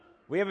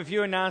We have a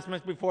few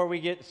announcements before we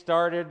get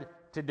started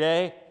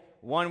today.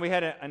 One, we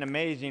had an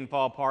amazing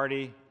fall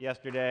party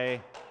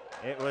yesterday.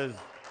 It was,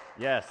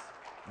 yes,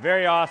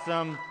 very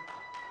awesome.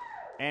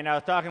 And I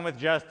was talking with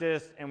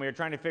Justice, and we were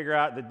trying to figure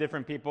out the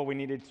different people we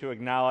needed to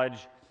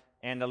acknowledge.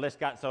 And the list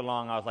got so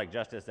long, I was like,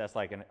 Justice, that's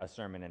like a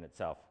sermon in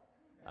itself.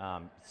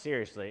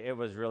 Seriously, it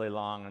was really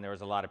long, and there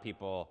was a lot of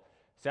people.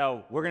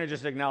 So we're going to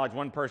just acknowledge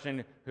one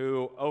person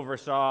who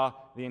oversaw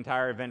the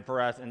entire event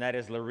for us, and that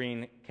is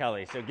Lorene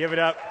Kelly. So give it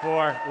up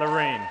for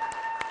Lorene.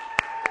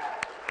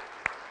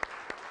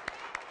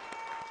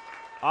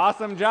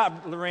 Awesome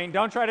job, Lorene.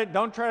 Don't try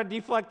to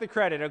deflect the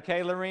credit,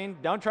 okay, Lorene?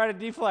 Don't try to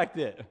deflect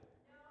it.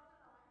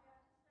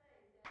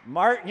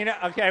 Mark,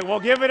 okay, we'll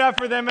give it up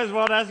for them as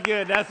well. That's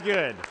good. That's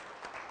good.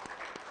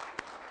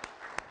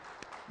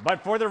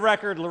 But for the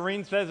record,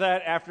 Lorene says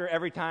that after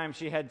every time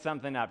she had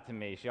something up to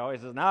me. She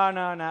always says, no,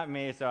 not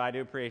me. So I do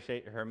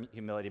appreciate her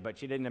humility. But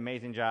she did an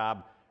amazing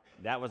job.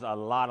 That was a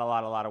lot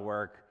of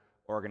work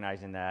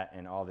organizing that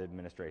and all the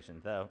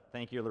administration. So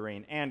thank you,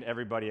 Lorene, and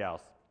everybody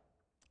else.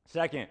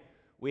 Second,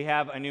 we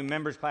have a new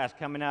members class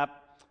coming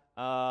up.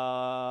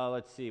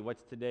 Let's see,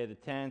 what's today? The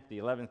 10th. The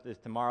 11th is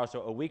tomorrow.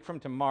 So a week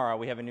from tomorrow,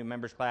 we have a new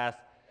members class.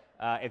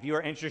 If you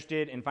are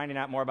interested in finding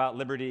out more about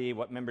Liberty,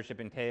 what membership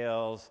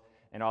entails,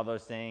 and all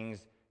those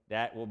things,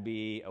 that will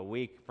be a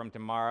week from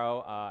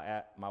tomorrow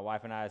at my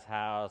wife and I's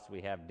house. We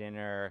have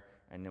dinner,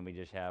 and then we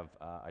just have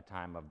a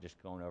time of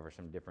just going over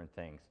some different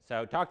things.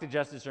 So talk to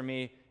Justice or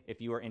me if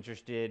you are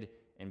interested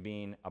in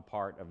being a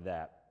part of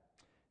that.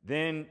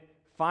 Then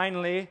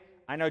finally,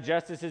 I know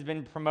Justice has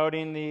been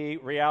promoting the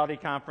reality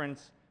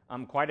conference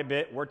quite a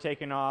bit. We're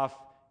taking off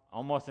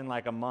almost in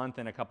like a month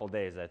and a couple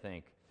days, I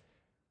think.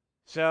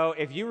 So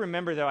if you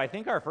remember, though, I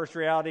think our first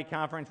reality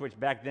conference, which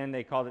back then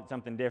they called it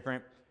something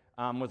different,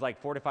 was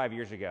like 4 to 5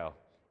 years ago.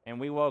 And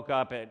we woke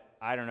up at,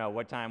 I don't know,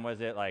 what time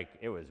was it? Like,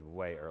 it was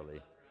way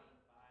early.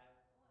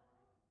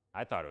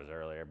 I thought it was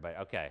earlier, but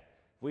okay.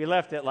 We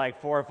left at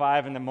like 4 or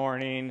 5 in the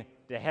morning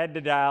to head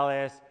to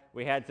Dallas.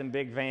 We had some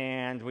big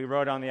vans. We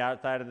rode on the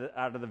outside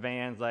out of the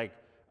vans like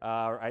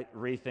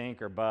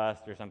Rethink or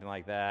Bust or something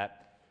like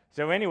that.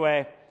 So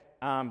anyway,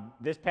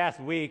 this past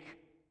week,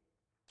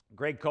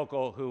 Greg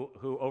Kokel,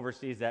 who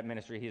oversees that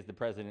ministry, he's the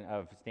president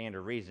of Stand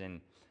to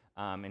Reason,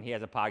 and he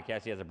has a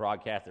podcast, he has a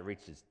broadcast that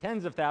reaches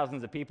tens of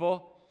thousands of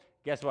people.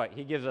 Guess what?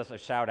 He gives us a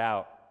shout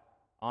out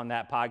on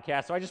that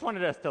podcast. So I just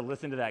wanted us to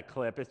listen to that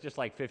clip. It's just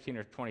like 15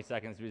 or 20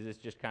 seconds because it's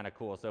just kind of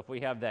cool. So if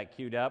we have that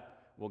queued up,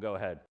 we'll go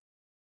ahead.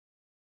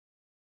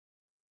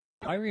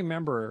 I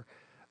remember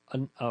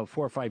 4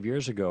 or 5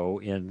 years ago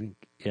in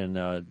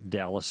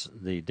Dallas,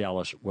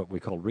 what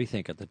we called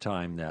Rethink at the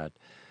time, that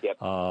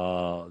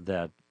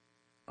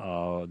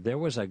there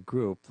was a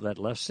group that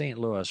left St.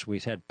 Louis. We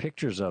had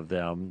pictures of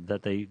them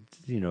that they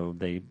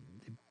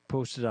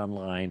posted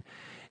online.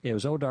 It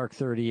was Dark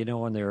 30,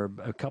 and there were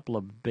a couple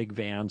of big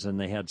vans, and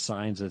they had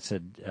signs that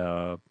said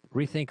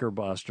Rethink or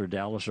Bust or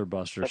Dallas or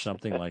Bust or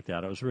something like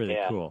that. It was really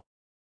cool.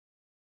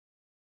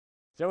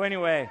 So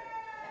anyway,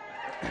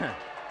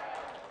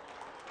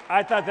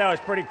 I thought that was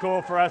pretty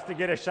cool for us to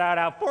get a shout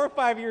out 4 or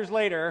 5 years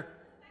later.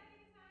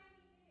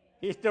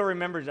 He still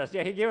remembers us.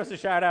 Yeah, he gave us a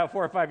shout out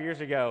 4 or 5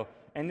 years ago.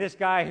 And this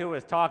guy who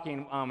was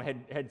talking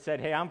had said,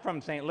 hey, I'm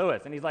from St.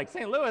 Louis. And he's like,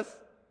 St. Louis?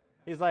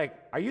 He's like,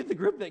 are you the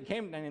group that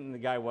came? And the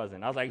guy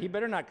wasn't. I was like, he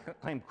better not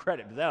claim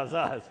credit, because that was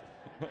us.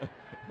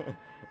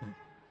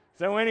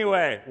 So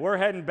anyway, we're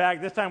heading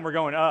back. This time we're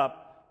going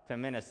up to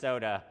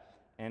Minnesota.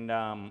 And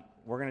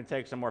we're going to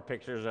take some more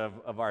pictures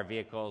of our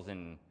vehicles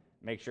and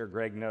make sure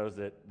Greg knows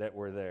that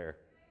we're there.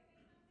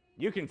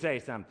 You can say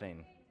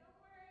something.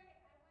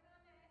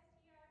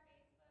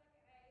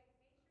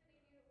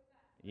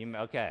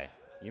 Okay.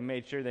 You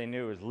made sure they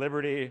knew it was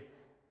Liberty,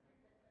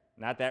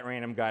 not that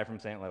random guy from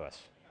St. Louis.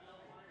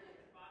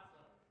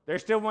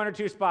 There's still 1 or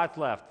 2 spots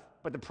left,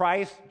 but the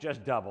price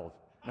just doubled.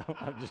 No,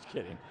 I'm just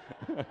kidding.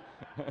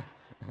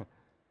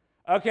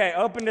 Okay,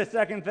 open to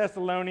 2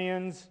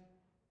 Thessalonians,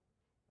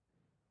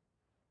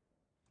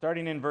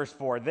 starting in verse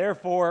 4.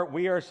 Therefore,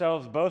 we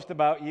ourselves boast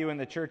about you in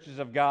the churches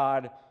of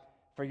God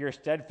for your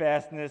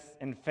steadfastness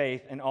and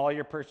faith in all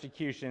your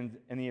persecutions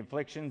and the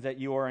afflictions that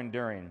you are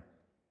enduring.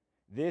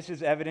 This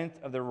is evidence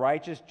of the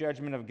righteous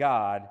judgment of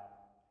God,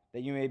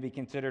 that you may be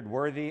considered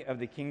worthy of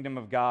the kingdom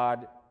of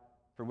God,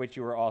 for which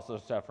you are also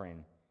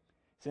suffering.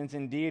 Since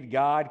indeed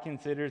God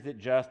considers it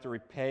just to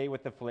repay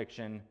with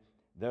affliction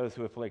those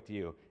who afflict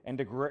you, and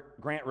to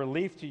grant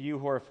relief to you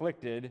who are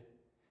afflicted,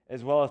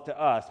 as well as to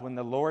us, when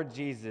the Lord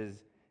Jesus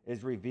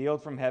is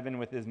revealed from heaven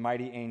with his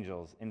mighty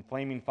angels in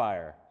flaming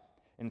fire,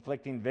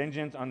 inflicting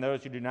vengeance on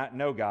those who do not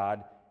know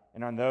God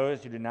and on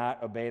those who do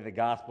not obey the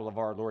gospel of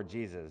our Lord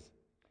Jesus.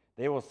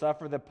 They will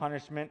suffer the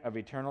punishment of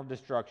eternal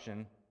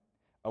destruction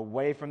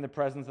away from the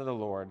presence of the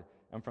Lord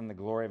and from the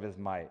glory of his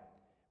might,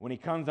 when he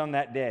comes on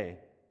that day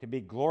to be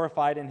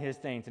glorified in his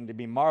saints and to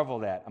be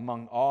marveled at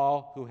among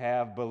all who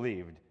have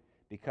believed,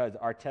 because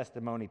our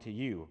testimony to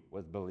you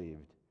was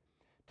believed.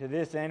 To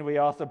this end we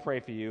also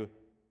pray for you,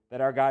 that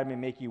our God may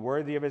make you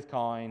worthy of his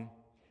calling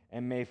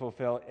and may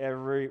fulfill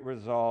every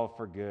resolve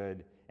for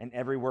good and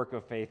every work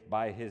of faith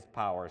by his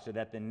power, so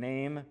that the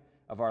name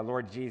of our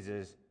Lord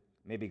Jesus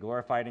may be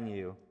glorified in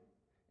you,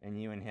 and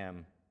you in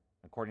him,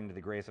 according to the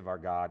grace of our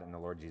God and the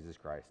Lord Jesus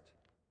Christ.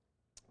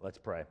 Let's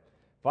pray.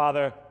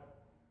 Father,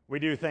 we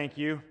do thank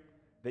you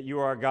that you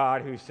are a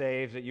God who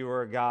saves, that you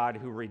are a God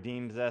who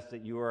redeems us,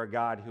 that you are a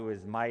God who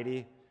is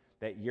mighty,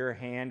 that your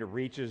hand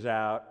reaches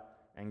out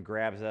and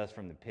grabs us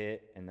from the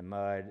pit and the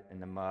mud and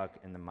the muck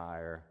and the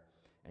mire.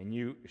 And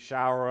you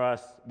shower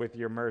us with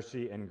your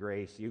mercy and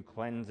grace. You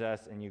cleanse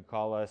us and you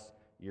call us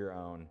your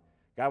own.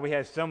 God, we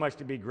have so much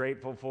to be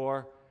grateful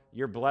for.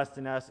 You're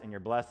blessing us and you're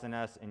blessing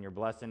us and you're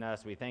blessing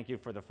us. We thank you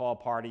for the fall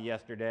party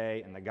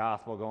yesterday and the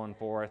gospel going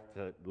forth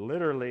to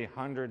literally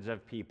hundreds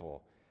of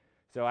people.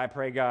 So I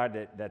pray,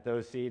 God, that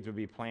those seeds would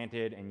be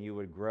planted and you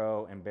would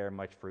grow and bear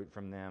much fruit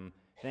from them.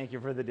 Thank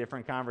you for the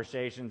different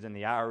conversations and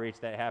the outreach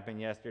that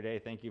happened yesterday.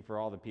 Thank you for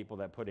all the people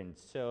that put in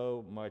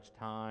so much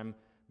time.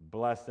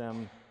 Bless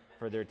them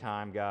for their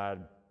time,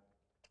 God.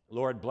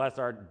 Lord, bless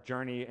our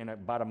journey in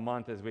about a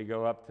month as we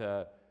go up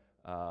to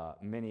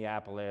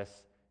Minneapolis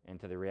and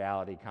to the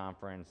Reality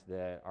Conference,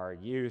 that our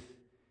youth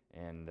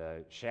and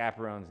the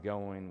chaperones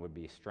going would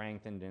be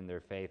strengthened in their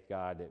faith,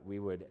 God, that we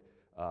would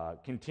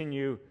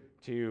continue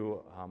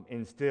to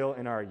instill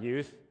in our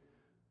youth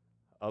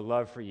a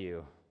love for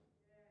you,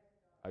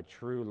 a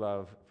true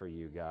love for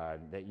you,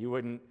 God, that you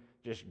wouldn't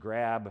just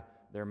grab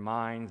their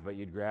minds, but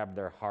you'd grab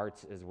their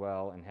hearts as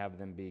well and have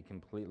them be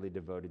completely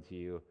devoted to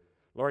you.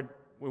 Lord,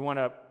 we want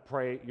to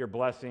pray your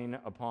blessing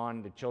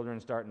upon the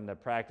children starting to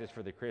practice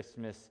for the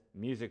Christmas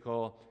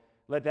musical.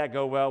 Let that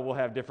go well. We'll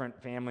have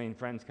different family and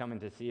friends coming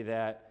to see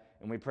that,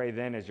 and we pray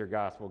then as your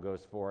gospel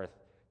goes forth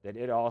that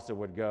it also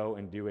would go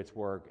and do its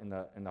work in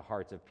the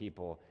hearts of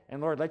people. And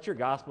Lord, let your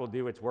gospel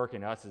do its work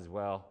in us as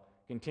well.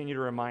 Continue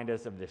to remind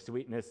us of the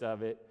sweetness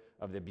of it,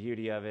 of the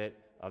beauty of it,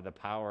 of the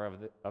power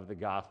of the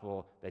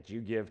gospel that you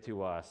give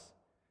to us.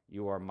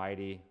 You are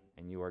mighty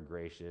and you are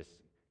gracious.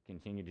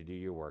 Continue to do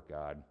your work,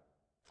 God.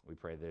 We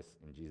pray this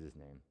in Jesus'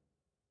 name.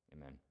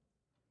 Amen.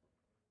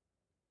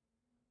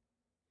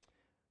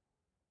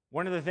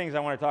 One of the things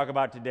I want to talk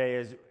about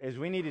today is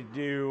we need to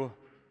do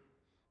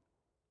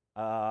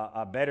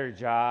a better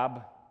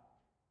job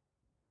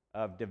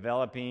of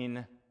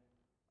developing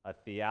a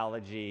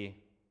theology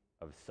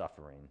of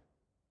suffering.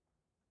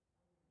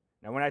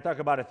 Now, when I talk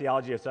about a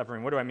theology of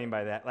suffering, what do I mean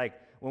by that? Like,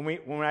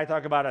 when I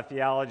talk about a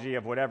theology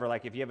of whatever,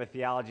 like if you have a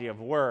theology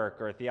of work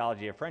or a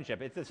theology of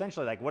friendship, it's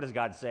essentially like, what does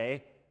God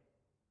say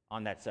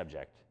on that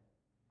subject?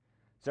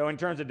 So in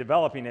terms of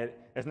developing it,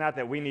 it's not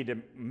that we need to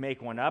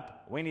make one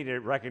up. We need to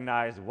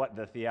recognize what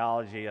the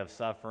theology of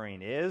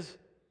suffering is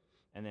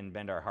and then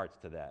bend our hearts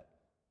to that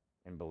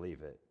and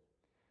believe it.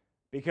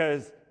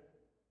 Because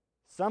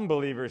some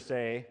believers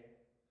say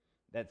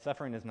that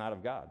suffering is not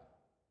of God.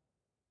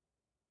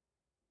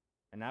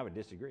 And I would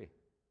disagree.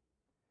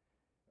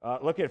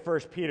 Look at 1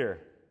 Peter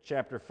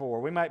chapter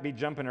 4. We might be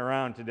jumping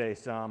around today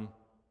some.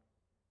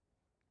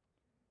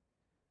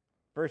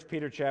 1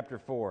 Peter chapter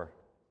 4.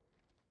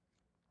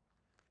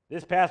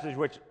 This passage,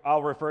 which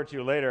I'll refer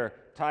to later,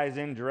 ties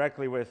in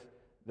directly with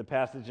the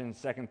passage in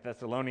 2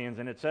 Thessalonians.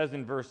 And it says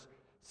in verse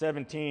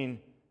 17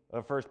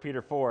 of 1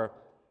 Peter 4,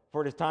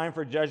 "For it is time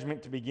for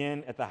judgment to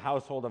begin at the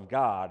household of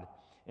God.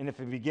 And if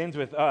it begins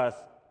with us,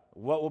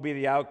 what will be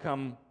the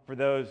outcome for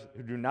those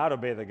who do not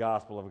obey the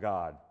gospel of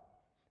God?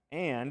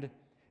 And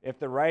if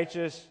the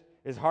righteous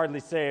is hardly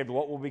saved,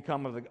 what will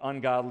become of the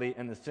ungodly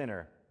and the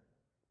sinner?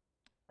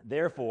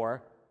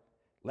 Therefore,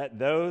 let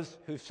those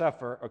who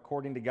suffer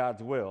according to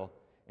God's will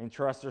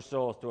entrust their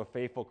souls to a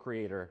faithful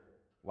Creator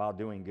while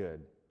doing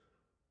good."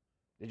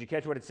 Did you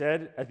catch what it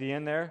said at the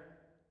end there?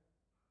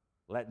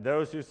 Let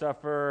those who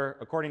suffer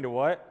according to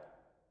what?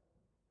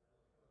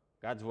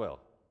 God's will.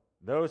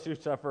 Those who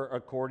suffer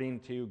according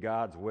to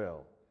God's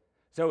will.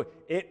 So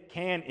it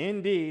can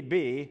indeed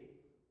be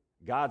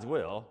God's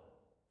will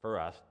for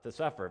us to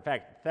suffer. In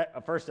fact,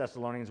 1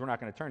 Thessalonians, we're not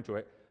going to turn to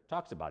it,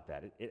 talks about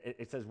that.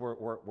 It says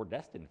we're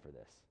destined for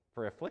this,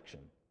 for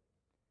affliction.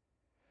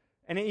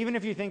 And even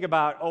if you think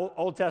about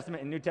Old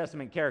Testament and New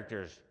Testament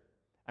characters,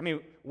 I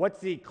mean, what's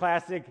the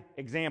classic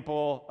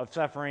example of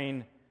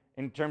suffering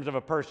in terms of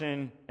a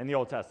person in the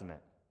Old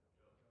Testament?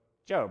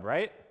 Job,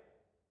 right?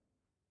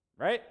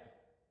 Right?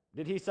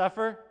 Did he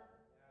suffer?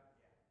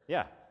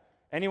 Yeah.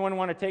 Anyone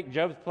want to take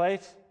Job's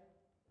place?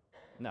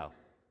 No.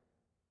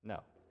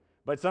 No.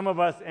 But some of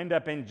us end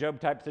up in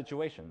Job-type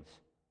situations.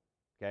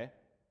 Okay?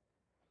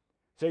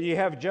 So you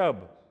have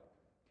Job.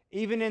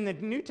 Even in the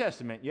New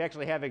Testament, you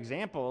actually have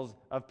examples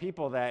of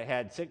people that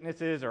had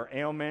sicknesses or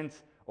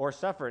ailments or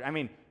suffered. I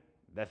mean,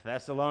 the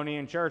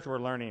Thessalonian church, we're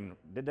learning,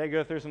 did they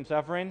go through some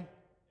suffering?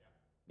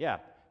 Yeah.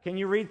 Can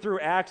you read through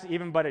Acts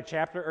even but a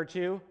chapter or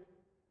two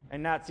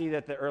and not see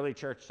that the early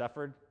church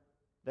suffered?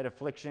 That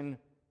affliction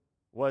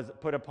was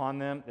put upon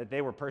them, that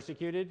they were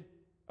persecuted?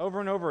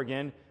 Over and over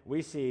again,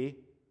 we see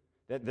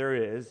that there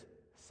is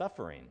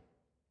suffering.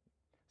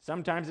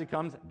 Sometimes it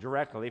comes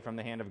directly from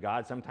the hand of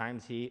God.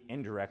 Sometimes he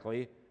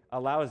indirectly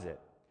allows it.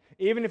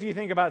 Even if you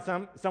think about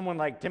someone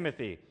like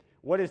Timothy,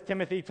 what is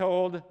Timothy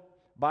told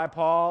by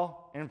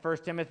Paul in 1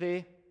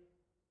 Timothy?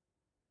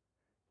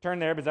 Turn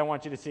there because I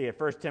want you to see it.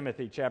 1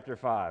 Timothy chapter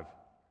 5,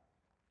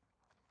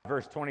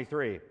 verse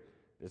 23.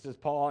 This is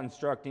Paul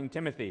instructing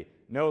Timothy.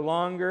 No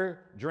longer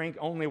drink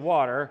only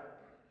water,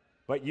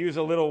 but use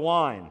a little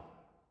wine.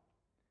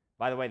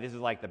 By the way, this is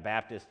like the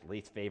Baptist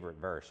least favorite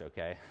verse,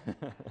 okay?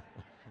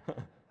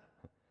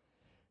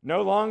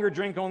 No longer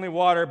drink only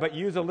water, but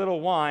use a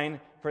little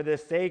wine for the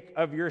sake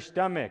of your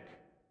stomach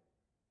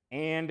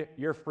and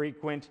your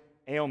frequent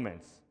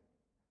ailments.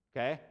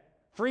 Okay?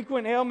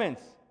 Frequent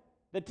ailments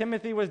that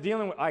Timothy was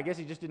dealing with. I guess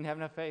he just didn't have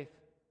enough faith,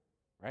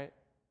 right?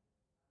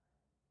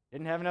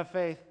 Didn't have enough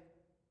faith.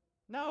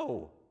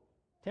 No.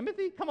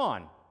 Timothy, come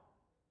on.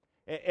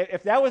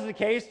 If that was the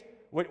case,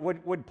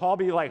 would Paul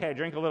be like, hey,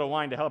 drink a little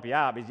wine to help you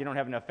out because you don't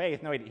have enough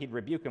faith? No, he'd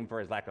rebuke him for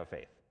his lack of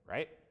faith,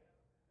 right?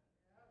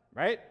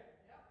 Right?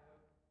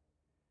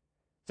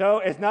 So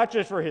it's not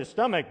just for his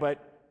stomach, but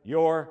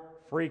your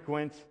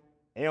frequent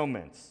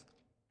ailments.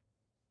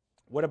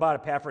 What about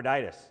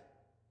Epaphroditus?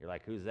 You're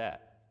like, who's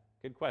that?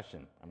 Good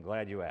question. I'm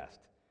glad you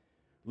asked.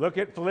 Look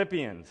at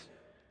Philippians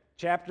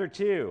chapter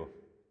 2.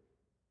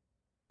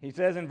 He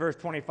says in verse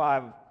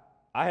 25,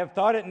 I have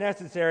thought it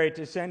necessary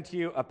to send to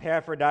you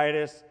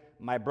Epaphroditus,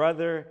 my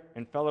brother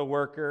and fellow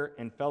worker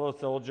and fellow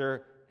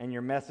soldier, and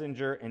your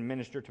messenger and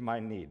minister to my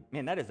need.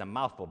 Man, that is a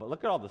mouthful, but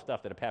look at all the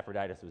stuff that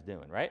Epaphroditus was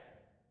doing, right?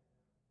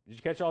 Did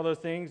you catch all those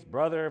things?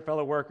 Brother,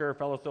 fellow worker,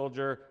 fellow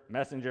soldier,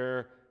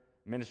 messenger,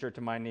 minister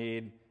to my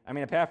need. I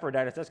mean,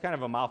 Epaphroditus, that's kind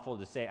of a mouthful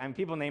to say. I mean,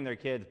 people name their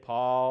kids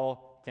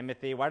Paul,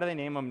 Timothy. Why do they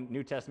name them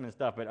New Testament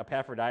stuff? But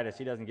Epaphroditus,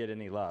 he doesn't get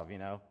any love, you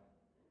know?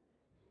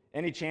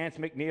 Any chance,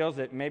 McNeils,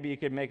 that maybe you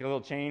could make a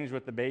little change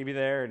with the baby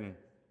there and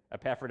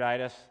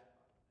Epaphroditus?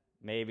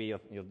 Maybe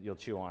you'll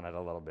chew on it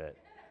a little bit.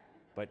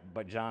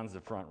 But John's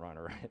the front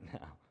runner right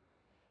now.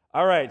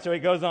 All right, so he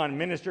goes on,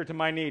 minister to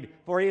my need.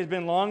 For he has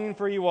been longing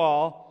for you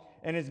all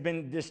and has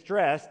been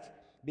distressed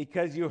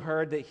because you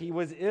heard that he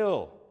was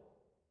ill.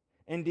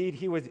 Indeed,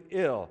 he was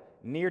ill,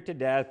 near to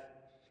death,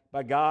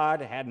 but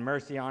God had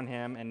mercy on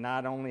him, and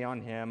not only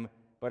on him,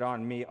 but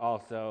on me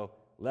also,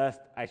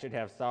 lest I should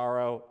have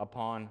sorrow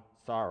upon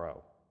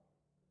sorrow.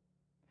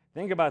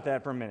 Think about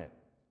that for a minute.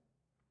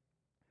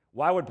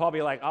 Why would Paul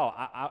be like, oh,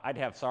 I'd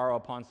have sorrow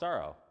upon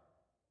sorrow?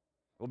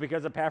 Well,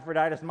 because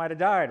Epaphroditus might have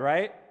died,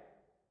 right?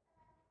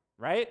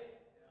 Right?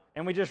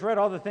 And we just read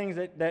all the things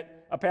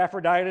that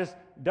Epaphroditus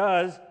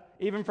does,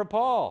 even for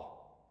Paul.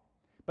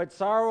 But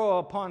sorrow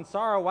upon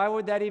sorrow, why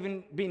would that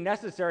even be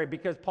necessary?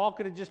 Because Paul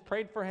could have just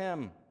prayed for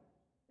him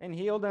and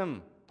healed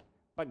him.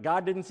 But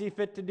God didn't see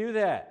fit to do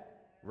that,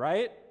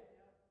 right?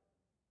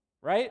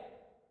 Right?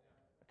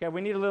 Okay,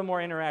 we need a little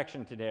more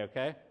interaction today,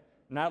 okay?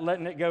 Not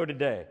letting it go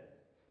today.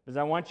 Because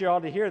I want you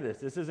all to hear this.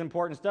 This is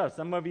important stuff.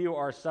 Some of you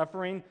are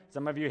suffering.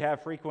 Some of you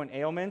have frequent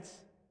ailments.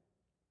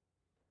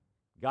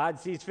 God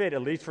sees fit,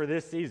 at least for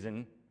this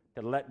season,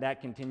 to let that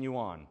continue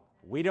on.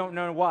 We don't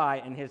know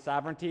why in his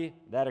sovereignty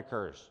that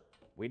occurs.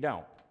 We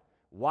don't.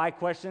 Why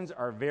questions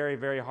are very,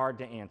 very hard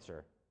to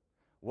answer.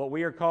 What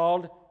we are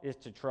called is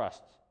to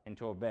trust and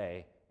to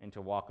obey and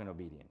to walk in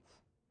obedience.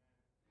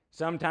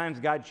 Sometimes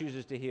God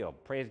chooses to heal.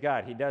 Praise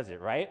God, he does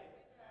it, right?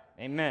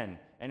 Amen.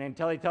 And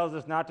until he tells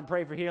us not to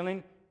pray for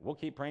healing, we'll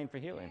keep praying for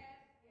healing,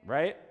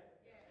 right?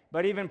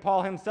 But even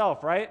Paul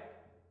himself, right?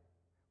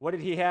 What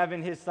did he have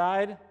in his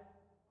side?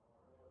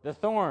 The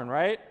thorn,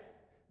 right?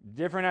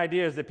 Different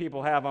ideas that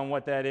people have on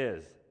what that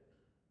is.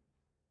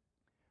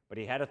 But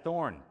he had a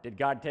thorn. Did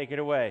God take it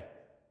away?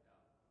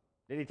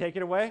 Did he take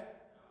it away?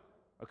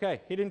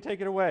 Okay, he didn't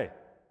take it away.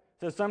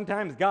 So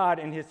sometimes God,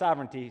 in his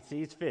sovereignty,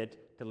 sees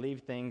fit to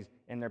leave things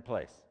in their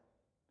place.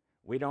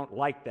 We don't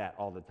like that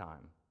all the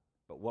time.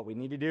 But what we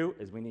need to do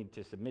is we need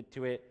to submit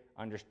to it,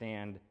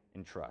 understand,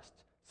 and trust.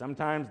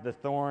 Sometimes the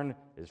thorn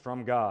is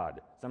from God.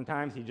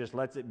 Sometimes he just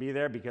lets it be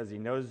there because he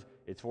knows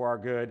it's for our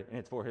good and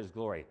it's for his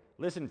glory.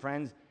 Listen,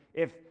 friends,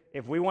 if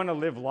we want to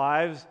live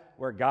lives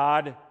where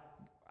God,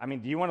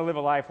 do you want to live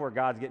a life where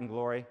God's getting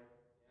glory?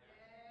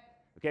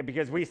 Okay,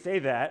 because we say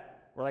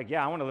that. We're like,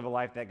 yeah, I want to live a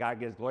life that God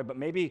gets glory, but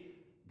maybe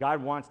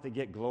God wants to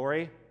get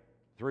glory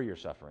through your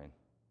suffering.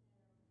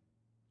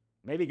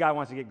 Maybe God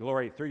wants to get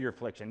glory through your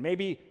affliction.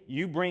 Maybe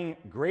you bring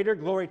greater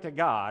glory to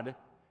God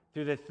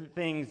through the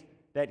things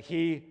that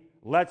he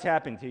lets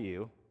happen to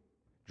you,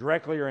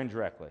 directly or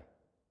indirectly.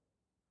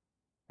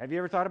 Have you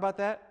ever thought about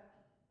that?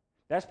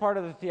 That's part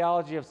of the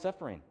theology of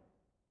suffering.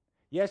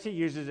 Yes, he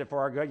uses it for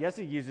our good. Yes,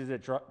 he uses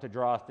it to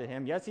draw us to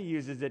him. Yes, he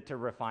uses it to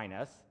refine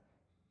us.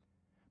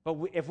 But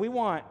if we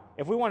want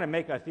to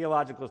make a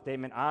theological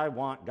statement, I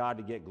want God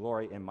to get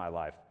glory in my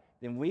life,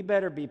 then we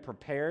better be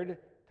prepared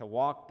to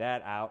walk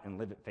that out and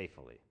live it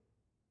faithfully.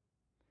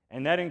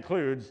 And that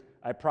includes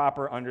a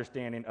proper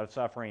understanding of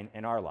suffering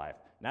in our life.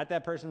 Not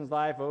that person's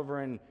life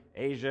over in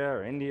Asia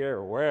or India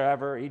or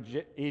wherever,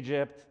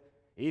 Egypt,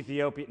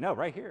 Ethiopia. No,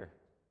 right here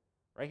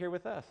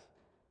with us.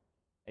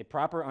 A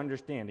proper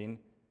understanding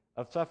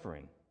of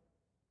suffering.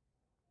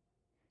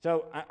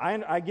 So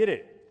I get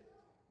it.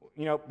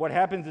 You know, what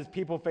happens is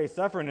people face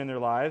suffering in their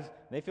lives,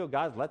 and they feel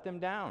God's let them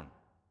down.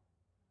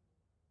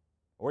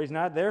 Or he's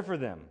not there for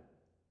them.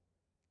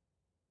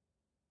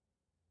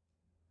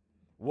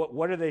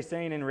 What are they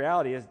saying in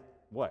reality is,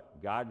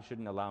 what? God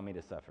shouldn't allow me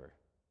to suffer.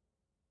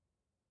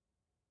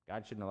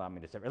 God shouldn't allow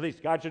me to suffer. At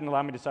least God shouldn't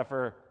allow me to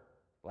suffer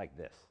like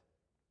this.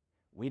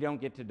 We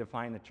don't get to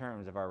define the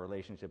terms of our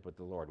relationship with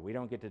the Lord. We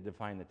don't get to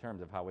define the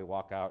terms of how we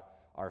walk out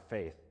our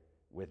faith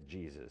with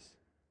Jesus.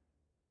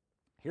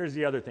 Here's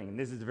the other thing, and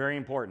this is very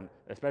important,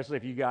 especially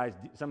if you guys,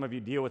 some of you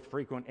deal with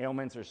frequent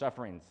ailments or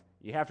sufferings.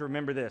 You have to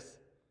remember this.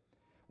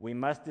 We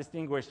must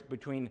distinguish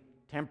between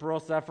temporal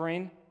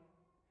suffering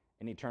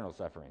and eternal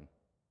suffering.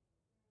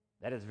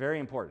 That is very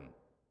important.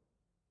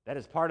 That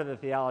is part of the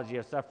theology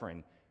of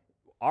suffering.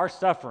 Our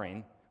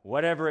suffering,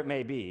 whatever it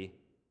may be,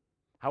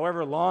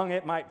 however long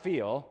it might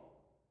feel,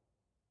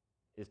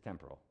 is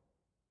temporal.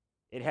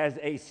 It has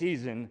a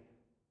season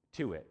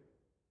to it.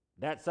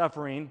 That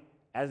suffering,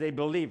 as a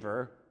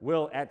believer,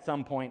 will at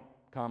some point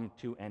come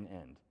to an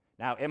end.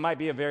 Now, it might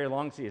be a very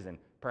long season.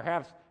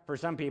 Perhaps for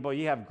some people,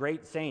 you have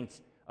great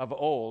saints of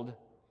old,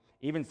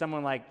 even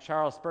someone like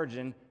Charles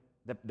Spurgeon,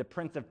 the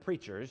Prince of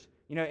Preachers.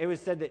 You know, it was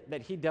said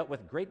that he dealt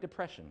with Great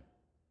Depression.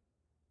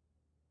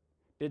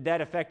 Did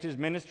that affect his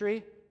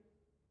ministry?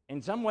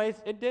 In some ways,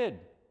 it did.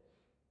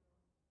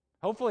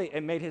 Hopefully,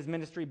 it made his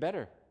ministry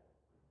better.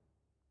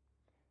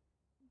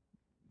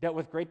 Dealt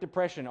with Great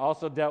Depression,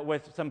 also dealt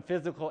with some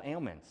physical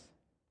ailments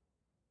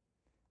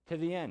to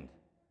the end.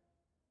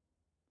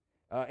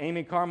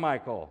 Amy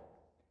Carmichael,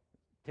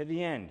 to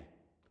the end,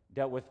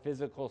 dealt with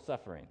physical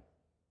suffering.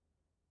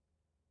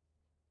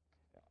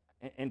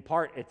 In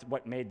part, it's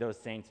what made those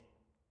saints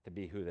to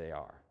be who they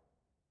are.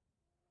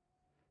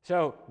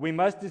 So we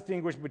must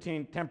distinguish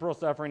between temporal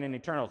suffering and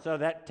eternal. So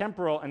that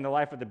temporal in the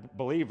life of the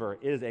believer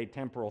is a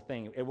temporal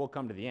thing. It will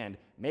come to the end.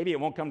 Maybe it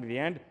won't come to the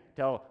end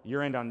till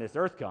your end on this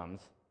earth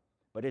comes,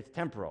 but it's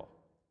temporal.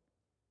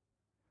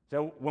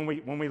 So when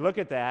we look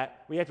at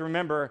that, we have to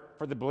remember,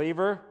 for the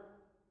believer,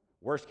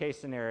 worst case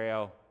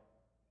scenario,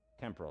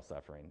 temporal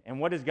suffering. And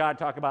what does God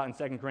talk about in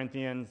 2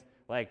 Corinthians?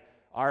 Like,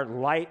 our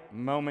light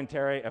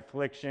momentary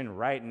affliction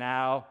right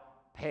now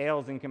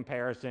pales in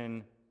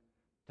comparison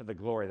to the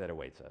glory that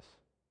awaits us.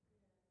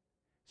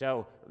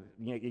 So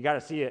you got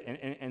to see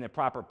it in the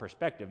proper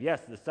perspective.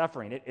 Yes, the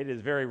suffering, it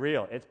is very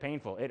real. It's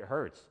painful. It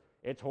hurts.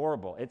 It's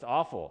horrible. It's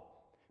awful.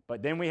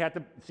 But then we have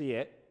to see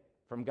it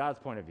from God's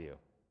point of view.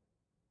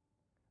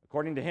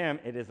 According to him,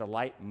 it is a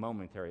light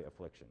momentary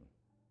affliction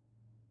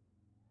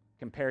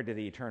compared to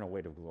the eternal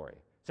weight of glory.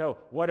 So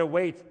what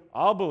awaits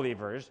all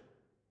believers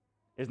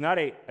is not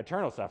an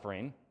eternal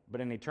suffering,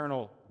 but an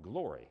eternal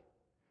glory.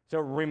 So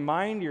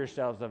remind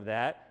yourselves of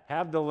that.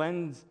 Have the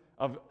lens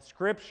of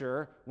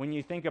Scripture when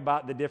you think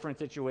about the different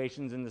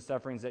situations and the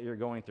sufferings that you're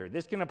going through.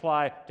 This can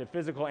apply to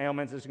physical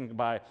ailments. This can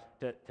apply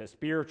to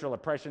spiritual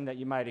oppression that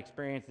you might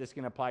experience. This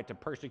can apply to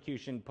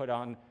persecution put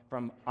on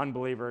from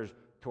unbelievers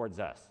towards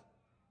us.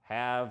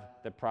 Have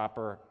the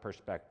proper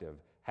perspective.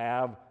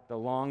 Have the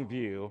long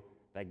view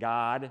that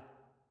God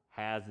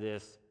has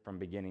this from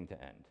beginning to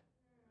end.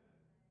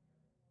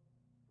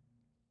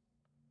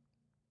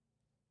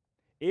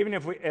 Even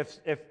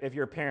if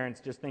your parents,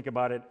 just think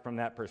about it from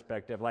that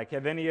perspective. Like,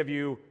 have any of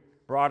you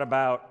brought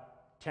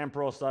about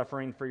temporal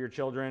suffering for your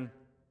children?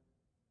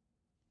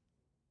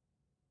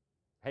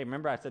 Hey,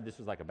 remember I said this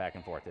was like a back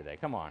and forth today.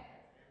 Come on.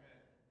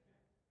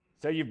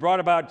 So you've brought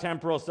about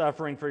temporal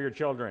suffering for your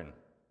children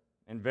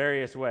in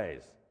various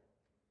ways.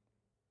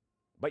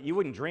 But you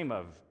wouldn't dream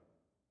of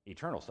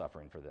eternal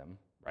suffering for them,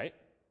 right?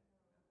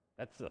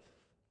 That's the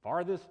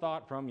farthest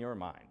thought from your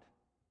mind.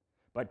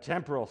 But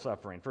temporal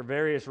suffering for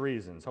various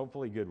reasons,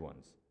 hopefully good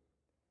ones.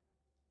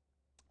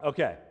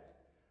 Okay,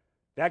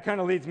 that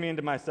kind of leads me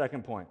into my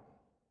second point.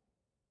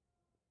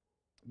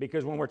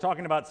 Because when we're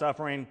talking about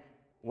suffering,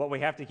 what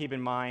we have to keep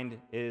in mind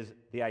is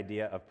the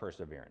idea of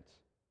perseverance.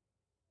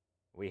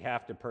 We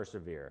have to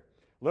persevere.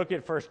 Look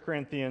at 1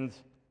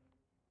 Corinthians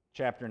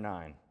chapter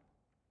 9.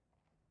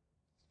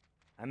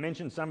 I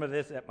mentioned some of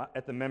this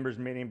at the members'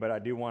 meeting, but I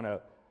do want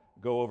to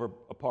go over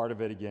a part of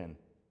it again.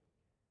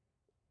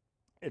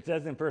 It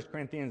says in 1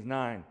 Corinthians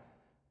 9,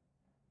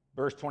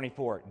 verse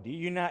 24, "Do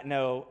you not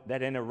know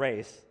that in a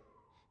race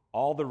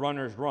all the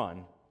runners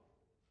run,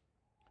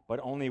 but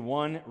only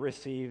one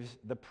receives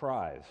the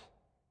prize?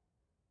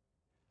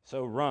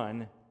 So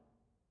run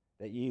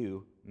that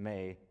you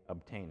may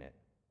obtain it."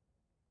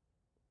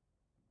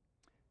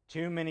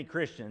 Too many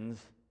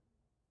Christians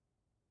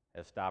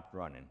have stopped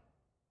running.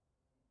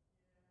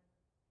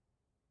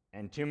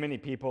 And too many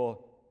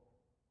people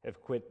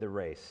have quit the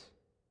race.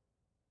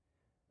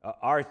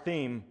 Our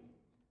theme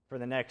for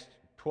the next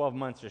 12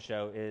 months or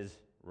so is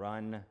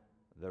run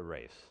the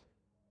race.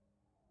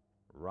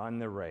 Run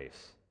the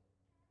race.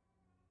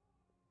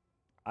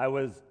 I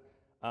was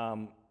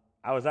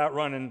out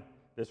running.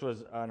 This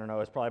was, I don't know,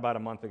 it's probably about a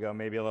month ago,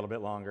 maybe a little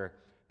bit longer.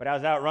 But I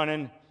was out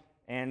running,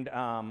 and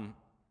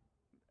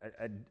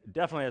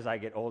definitely as I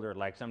get older,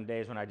 like some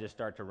days when I just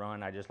start to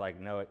run, I just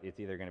know it's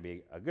either going to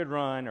be a good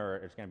run or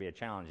it's going to be a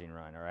challenging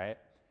run, all right?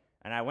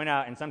 And I went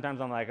out, and sometimes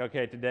I'm like,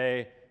 okay,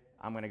 today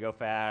I'm going to go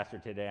fast, or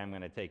today I'm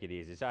going to take it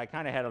easy. So I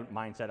kind of had a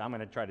mindset, I'm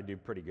going to try to do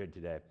pretty good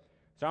today.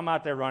 So I'm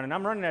out there running.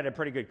 I'm running at a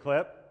pretty good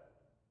clip.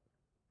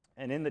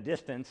 And in the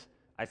distance,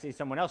 I see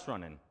someone else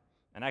running,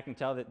 and I can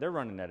tell that they're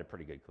running at a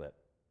pretty good clip.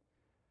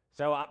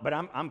 So, but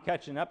I'm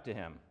catching up to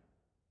him.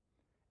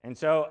 And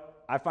so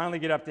I finally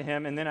get up to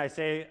him, and then I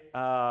say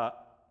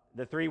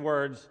the three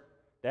words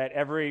that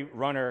every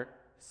runner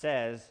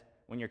says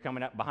when you're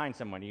coming up behind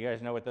someone. Do you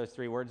guys know what those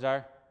three words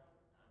are?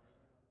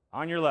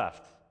 On your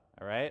left,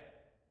 all right?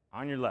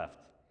 On your left.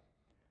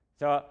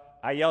 So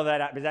I yell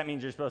that out because that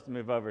means you're supposed to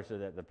move over so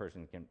that the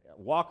person can.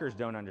 Walkers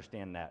don't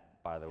understand that,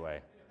 by the way.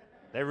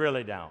 They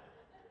really don't.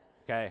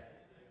 Okay?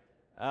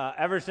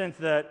 Ever since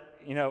and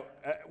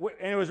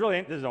it was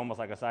really, this is almost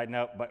like a side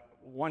note, but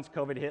once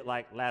COVID hit,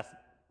 like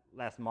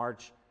last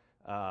March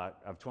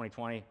of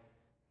 2020,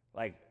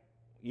 like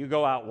you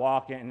go out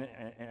walking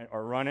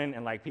or running,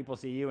 and like people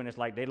see you, and it's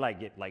like they like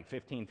get like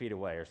 15 feet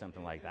away or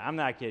something like that. I'm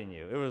not kidding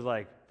you. It was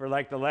like for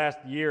like the last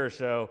year or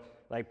so,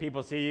 like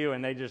people see you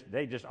and they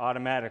just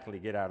automatically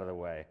get out of the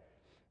way.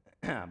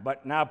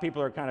 But now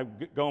people are kind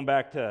of going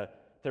back to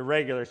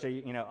regular. So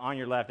on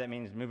your left, that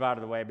means move out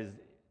of the way because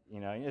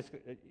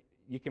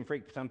you can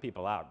freak some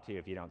people out too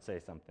if you don't say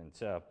something.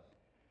 So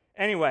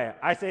anyway,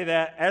 I say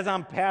that as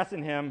I'm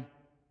passing him,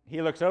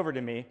 he looks over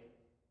to me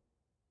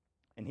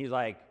and he's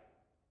like,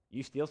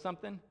 "You steal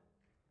something?"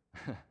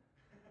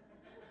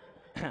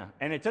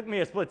 And it took me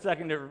a split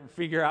second to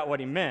figure out what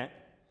he meant,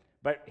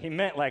 but he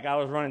meant like I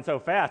was running so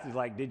fast. He's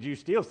like, "Did you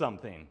steal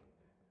something?"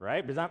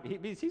 Right? Because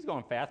he's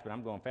going fast, but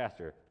I'm going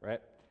faster,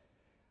 right?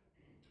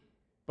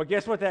 But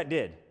guess what that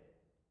did?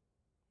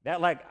 That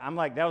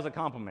was a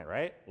compliment,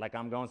 right? Like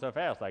I'm going so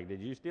fast. Like,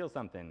 did you steal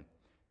something?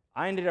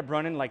 I ended up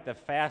running like the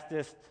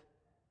fastest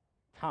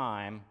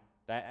time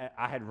that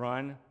I had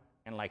run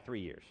in like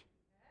 3 years.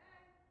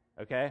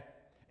 Okay?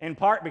 In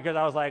part because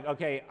I was like,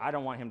 okay, I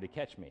don't want him to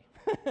catch me.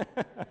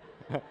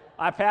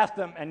 I passed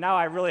him, and now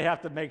I really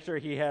have to make sure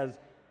he has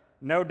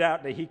no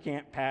doubt that he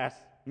can't pass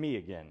me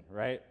again,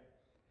 right?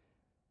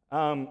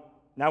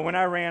 Now, when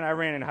I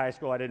ran in high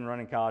school. I didn't run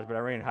in college, but I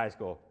ran in high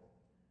school.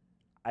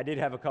 I did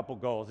have a couple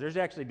goals. There's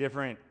actually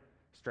different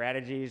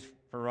strategies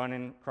for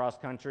running cross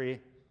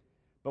country,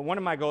 but one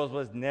of my goals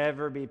was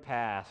never be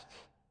passed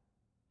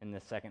in the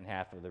second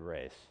half of the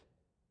race.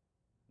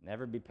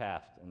 Never be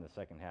passed in the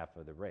second half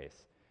of the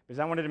race. Because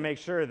I wanted to make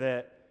sure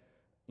that,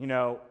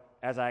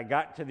 as I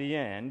got to the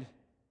end,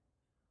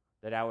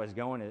 that I was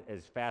going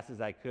as fast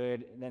as I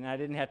could. Then I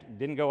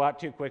didn't go out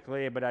too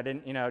quickly, but I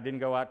didn't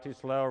go out too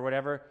slow or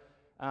whatever.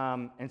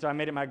 And so I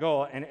made it my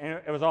goal, and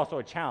it was also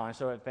a challenge.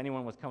 So if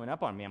anyone was coming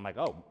up on me, I'm like,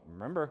 oh,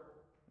 remember,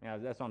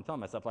 that's what I'm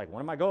telling myself. Like,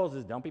 one of my goals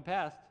is don't be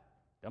passed.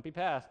 Don't be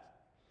passed.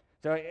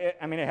 So, it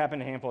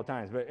happened a handful of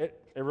times, but it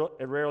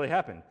rarely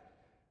happened.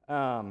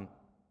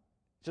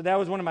 So that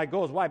was one of my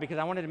goals. Why? Because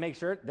I wanted to make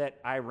sure that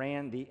I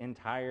ran the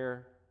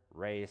entire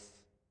race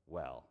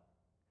well.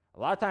 A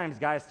lot of times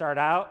guys start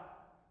out,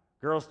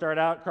 girls start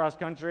out cross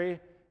country,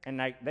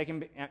 and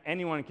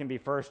anyone can be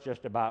first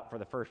just about for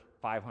the first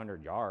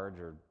 500 yards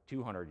or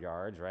 200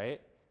 yards, right?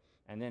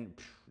 And then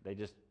they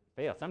just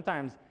fail.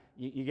 Sometimes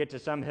you get to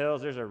some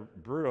hills. There's a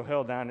brutal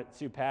hill down at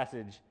Sioux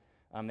Passage.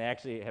 They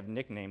actually have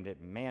nicknamed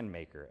it Man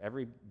Maker.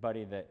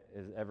 Everybody that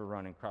has ever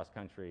run in cross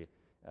country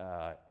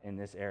in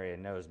this area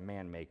knows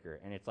Man Maker.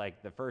 And it's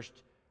like the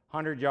first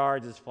 100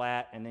 yards is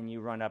flat, and then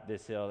you run up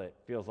this hill that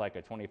feels like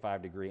a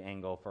 25-degree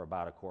angle for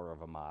about a quarter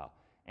of a mile.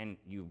 And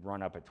you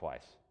run up it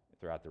twice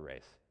throughout the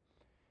race.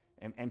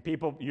 And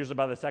people, usually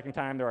by the second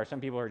time, there are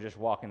some people who are just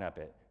walking up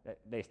it.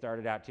 They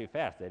started out too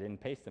fast. They didn't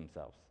pace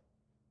themselves.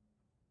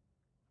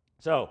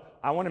 So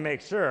I want to make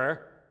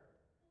sure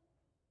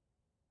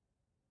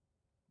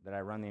that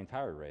I run the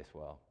entire race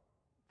well.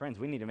 Friends,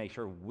 we need to make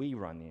sure we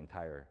run the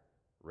entire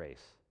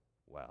race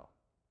well.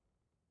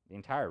 The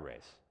entire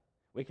race.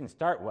 We can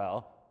start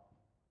well,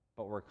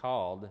 but we're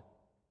called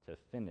to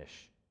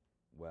finish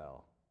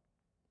well.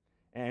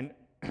 And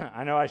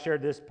I know I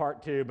shared this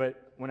part too,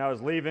 but when I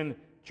was leaving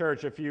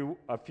church a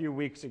few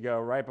weeks ago,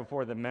 right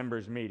before the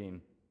members'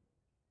 meeting,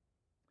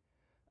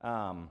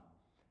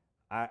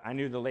 I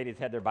knew the ladies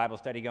had their Bible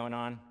study going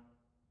on,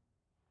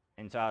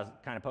 and so I was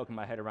kind of poking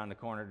my head around the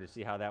corner to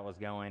see how that was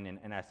going,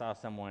 and I saw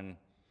someone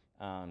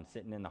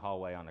sitting in the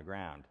hallway on the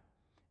ground,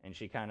 and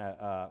she kind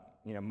of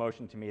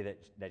motioned to me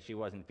that she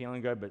wasn't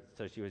feeling good, but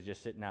so she was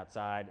just sitting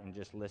outside and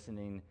just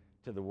listening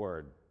to the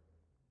Word.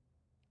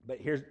 But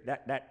here's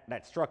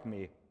that struck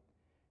me,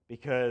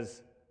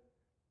 because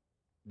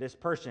this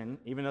person,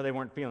 even though they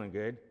weren't feeling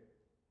good,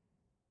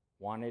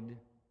 wanted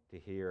to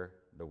hear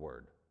the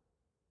Word.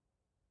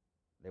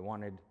 They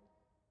wanted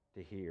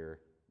to hear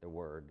the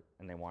Word,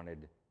 and they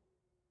wanted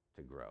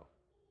to grow.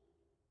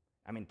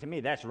 To me,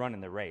 that's running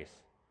the race.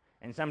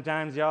 And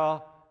sometimes,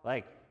 y'all,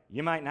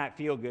 you might not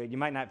feel good. You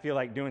might not feel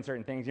like doing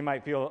certain things. You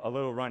might feel a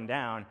little run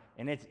down,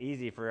 and it's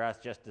easy for us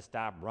just to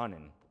stop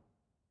running.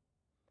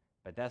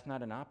 But that's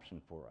not an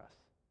option for us.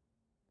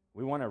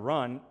 We want to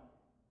run,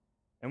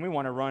 and we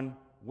want to run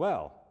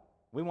well.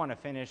 We want to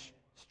finish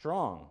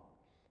strong.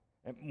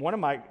 And one of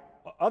my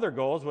other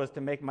goals was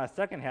to make my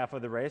second half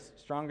of the race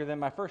stronger than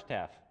my first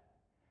half.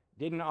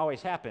 Didn't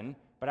always happen,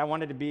 but I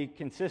wanted to be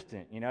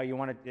consistent.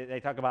 They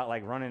talk about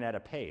like running at a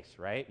pace,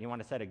 right? You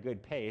want to set a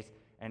good pace,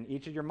 and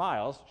each of your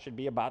miles should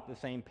be about the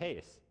same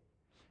pace.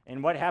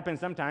 And what happens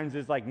sometimes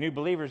is like new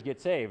believers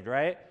get saved,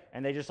 right?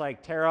 And they just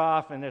like tear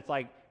off, and it's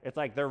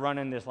like they're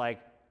running this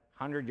like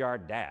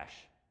 100-yard dash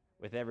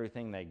with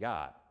everything they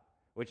got.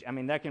 Which, I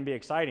mean, that can be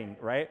exciting,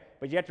 right?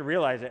 But you have to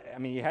realize that, I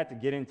mean, you have to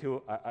get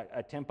into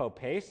a tempo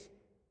pace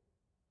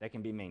that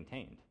can be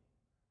maintained.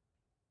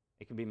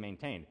 It can be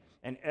maintained.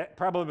 And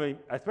probably,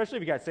 especially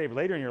if you got saved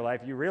later in your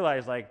life, you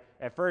realize, like,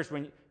 at first,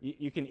 when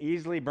you can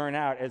easily burn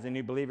out as a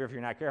new believer if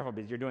you're not careful,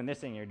 because you're doing this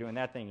thing, you're doing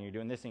that thing, you're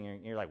doing this thing,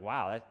 and you're like,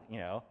 wow,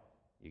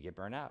 you get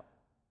burnt out.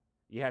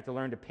 You have to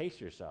learn to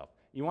pace yourself.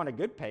 You want a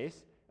good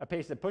pace, a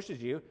pace that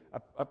pushes you,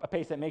 a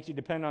pace that makes you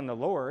depend on the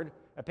Lord,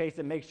 a pace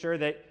that makes sure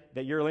that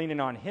you're leaning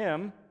on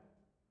Him,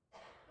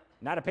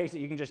 not a pace that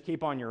you can just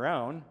keep on your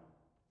own,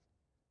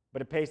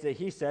 but a pace that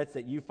He sets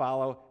that you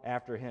follow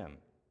after Him.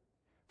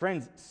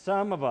 Friends,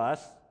 some of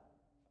us,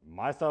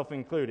 myself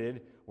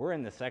included, we're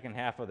in the second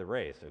half of the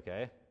race,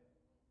 okay?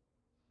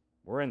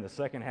 We're in the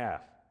second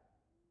half.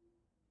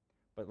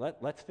 But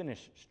let's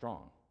finish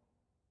strong.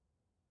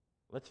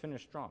 Let's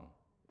finish strong.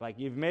 Like,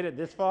 you've made it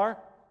this far,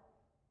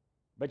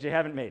 but you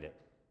haven't made it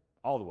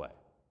all the way.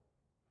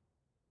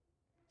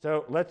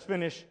 So let's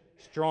finish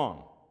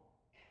strong.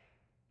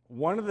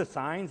 One of the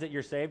signs that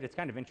you're saved, it's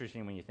kind of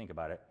interesting when you think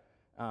about it.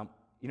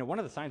 One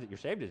of the signs that you're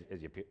saved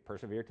is you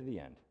persevere to the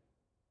end.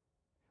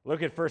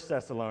 Look at 1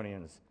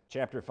 Thessalonians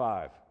chapter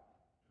 5.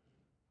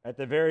 At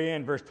the very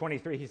end, verse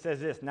 23, he says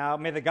this, "Now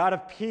may the God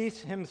of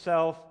peace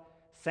himself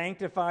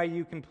sanctify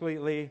you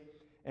completely,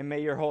 and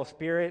may your whole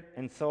spirit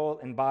and soul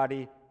and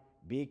body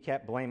be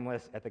kept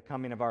blameless at the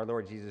coming of our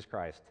Lord Jesus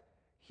Christ.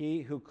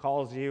 He who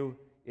calls you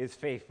is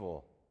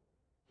faithful.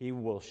 He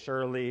will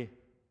surely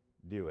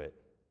do it."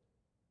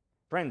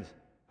 Friends,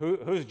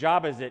 whose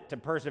job is it to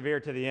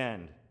persevere to the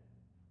end?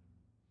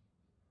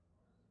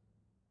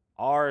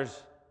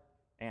 Ours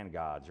and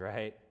God's,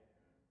 right?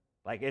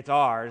 Like, it's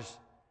ours.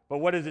 But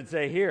what does it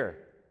say here?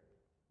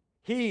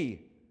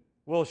 He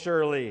will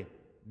surely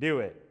do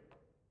it.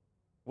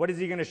 What is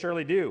He going to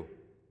surely do?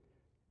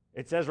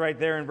 It says right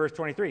there in verse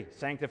 23,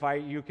 sanctify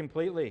you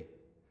completely.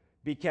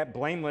 Be kept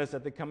blameless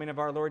at the coming of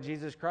our Lord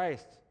Jesus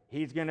Christ.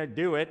 He's going to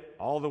do it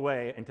all the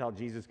way until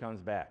Jesus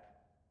comes back.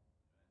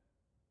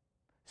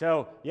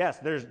 So, yes,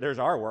 there's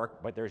our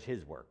work, but there's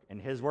His work.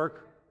 And His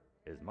work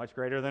is much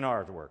greater than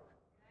ours work.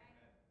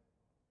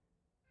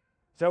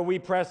 So we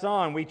press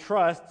on. We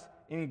trust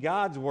in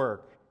God's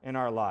work in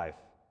our life.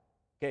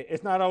 Okay,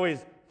 it's not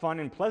always fun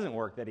and pleasant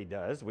work that He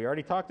does. We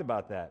already talked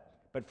about that.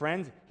 But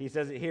friends, He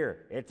says it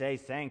here. It's a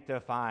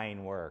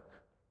sanctifying work.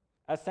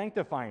 A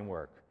sanctifying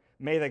work.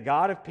 May the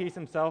God of peace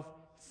Himself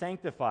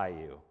sanctify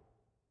you.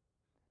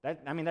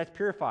 That's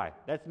purify.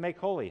 That's make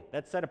holy.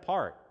 That's set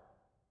apart.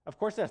 Of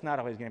course, that's not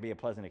always going to be a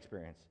pleasant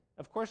experience.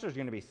 Of course, there's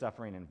going to be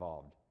suffering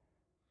involved.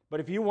 But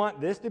if you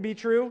want this to be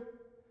true,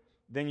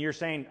 then you're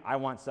saying, I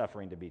want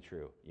suffering to be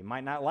true. You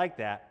might not like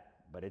that,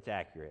 but it's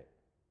accurate.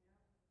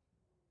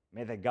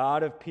 May the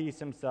God of peace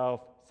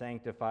Himself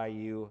sanctify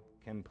you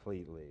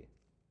completely.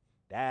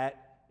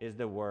 That is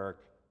the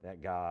work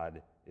that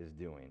God is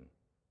doing.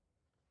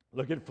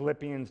 Look at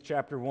Philippians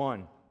chapter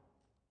 1.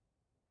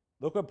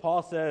 Look what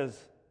Paul says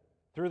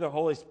through the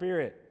Holy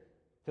Spirit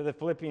to the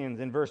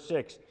Philippians in verse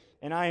 6.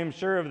 And I am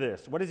sure of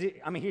this. What is he?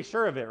 He's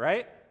sure of it,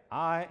 right?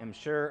 I am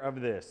sure of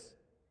this.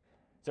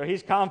 So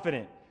he's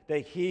confident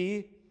that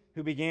He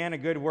who began a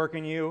good work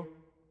in you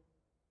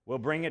will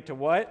bring it to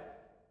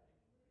what?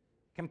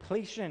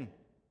 Completion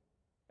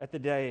at the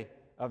day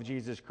of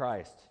Jesus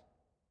Christ.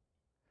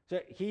 So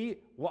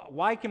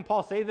why can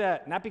Paul say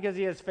that? Not because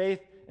he has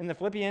faith in the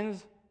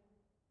Philippians,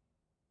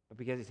 but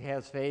because he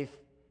has faith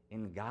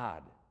in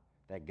God,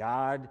 that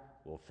God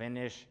will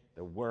finish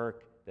the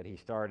work that He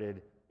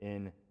started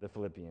in the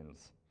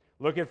Philippians.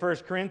 Look at 1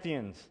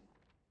 Corinthians.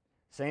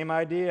 Same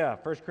idea,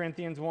 1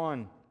 Corinthians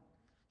 1.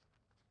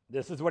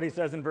 This is what he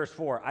says in verse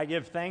 4. I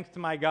give thanks to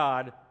my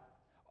God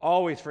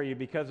always for you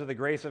because of the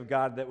grace of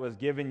God that was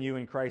given you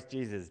in Christ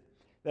Jesus,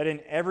 that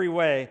in every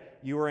way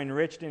you were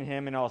enriched in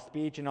Him in all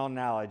speech and all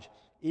knowledge,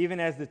 even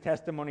as the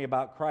testimony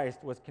about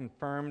Christ was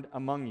confirmed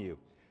among you,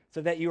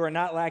 so that you are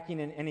not lacking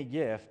in any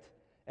gift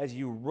as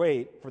you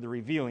wait for the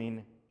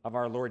revealing of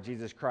our Lord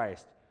Jesus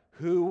Christ,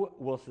 who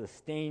will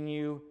sustain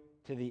you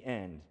to the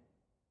end.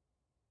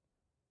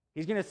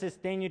 He's going to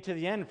sustain you to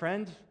the end,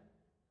 friends.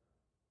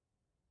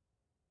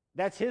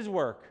 That's His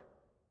work.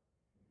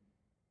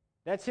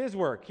 That's His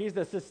work. He's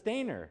the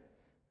sustainer.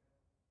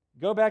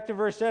 Go back to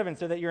verse 7,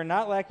 so that you're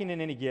not lacking in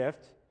any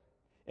gift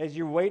as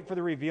you wait for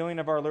the revealing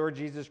of our Lord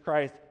Jesus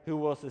Christ, who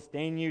will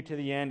sustain you to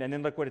the end. And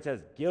then look what it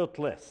says,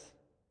 guiltless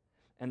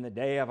in the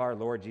day of our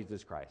Lord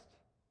Jesus Christ.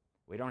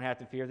 We don't have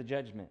to fear the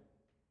judgment.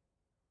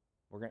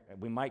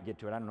 We might get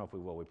to it. I don't know if we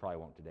will. We probably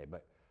won't today,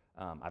 but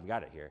I've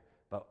got it here.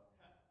 But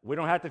we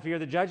don't have to fear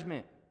the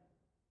judgment.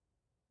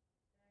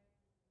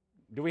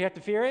 Do we have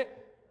to fear it?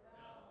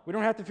 We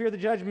don't have to fear the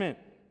judgment.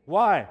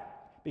 Why?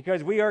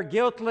 Because we are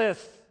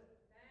guiltless.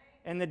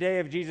 in the day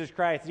of Jesus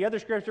Christ. The other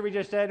scripture we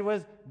just said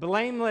was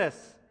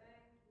blameless.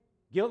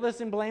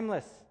 Guiltless and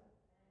blameless.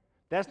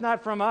 That's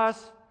not from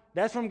us.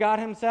 That's from God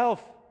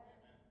himself.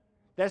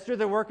 That's through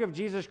the work of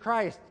Jesus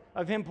Christ,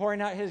 of him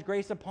pouring out his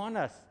grace upon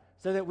us,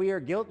 so that we are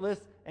guiltless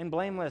and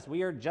blameless.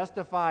 We are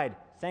justified,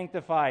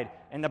 sanctified,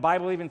 and the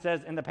Bible even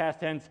says in the past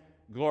tense,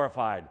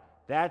 glorified.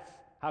 That's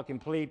how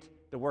complete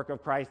the work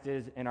of Christ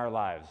is in our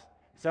lives.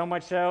 So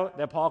much so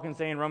that Paul can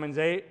say in Romans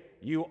 8,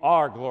 you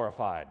are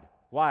glorified.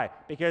 Why?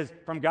 Because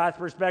from God's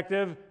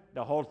perspective,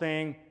 the whole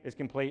thing is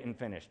complete and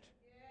finished.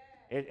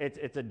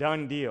 It's a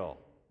done deal.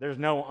 There's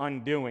no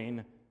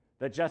undoing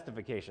the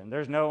justification.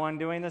 There's no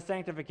undoing the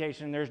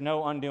sanctification. There's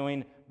no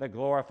undoing the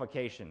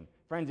glorification.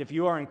 Friends, if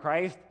you are in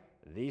Christ,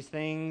 these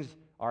things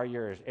are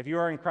yours. If you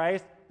are in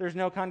Christ, there's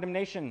no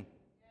condemnation.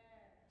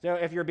 So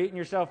if you're beating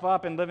yourself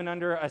up and living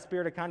under a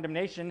spirit of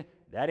condemnation,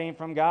 that ain't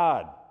from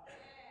God.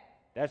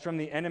 That's from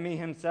the enemy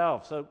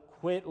himself. So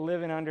quit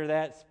living under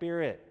that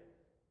spirit.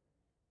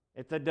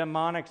 It's a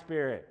demonic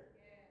spirit.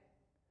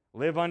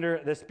 Live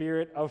under the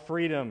spirit of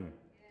freedom,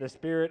 the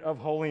spirit of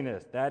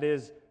holiness. That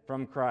is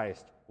from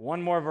Christ.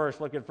 One more verse.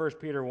 Look at 1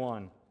 Peter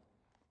 1.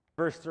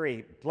 Verse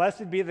 3.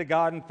 Blessed be the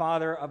God and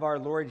Father of our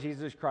Lord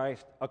Jesus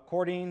Christ,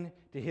 according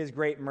to his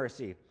great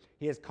mercy.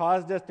 He has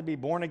caused us to be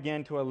born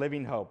again to a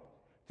living hope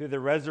through the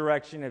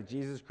resurrection of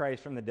Jesus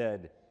Christ from the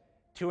dead,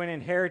 to an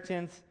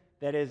inheritance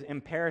that is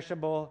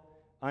imperishable,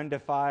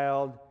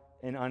 undefiled,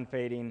 and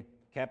unfading,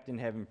 kept in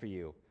heaven for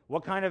you.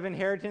 What kind of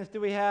inheritance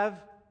do we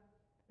have?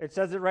 It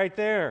says it right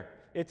there.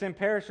 It's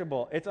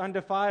imperishable, it's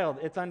undefiled,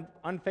 it's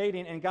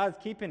unfading, and God's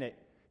keeping it.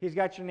 He's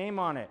got your name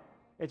on it.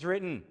 It's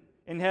written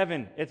in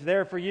heaven. It's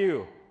there for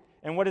you.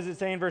 And what does it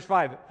say in verse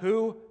 5?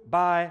 Who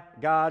by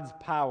God's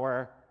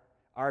power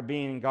are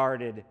being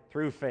guarded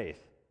through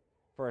faith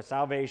for a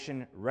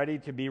salvation ready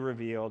to be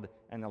revealed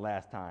in the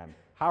last time.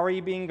 How are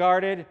you being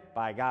guarded?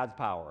 By God's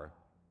power.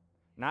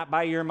 Not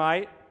by your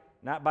might,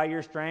 not by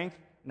your strength,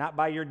 not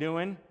by your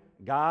doing.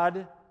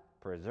 God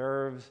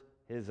preserves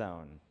his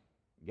own.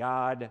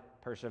 God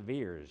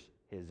perseveres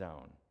his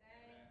own.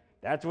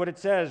 That's what it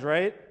says,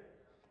 right?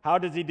 How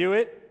does he do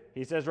it?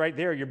 He says right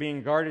there, you're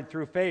being guarded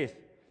through faith.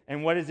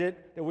 And what is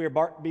it that we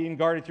are being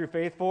guarded through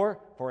faith for?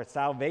 For a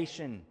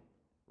salvation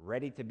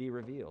ready to be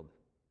revealed.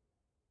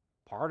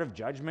 Part of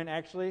judgment,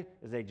 actually,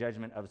 is a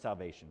judgment of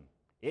salvation.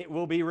 It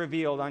will be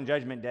revealed on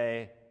Judgment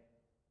Day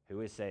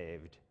who is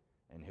saved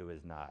and who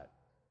is not.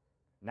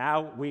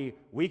 Now we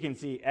can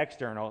see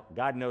external.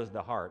 God knows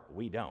the heart.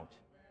 We don't.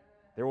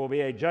 There will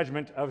be a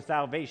judgment of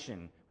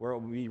salvation where it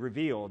will be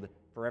revealed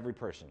for every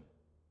person.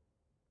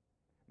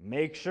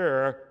 Make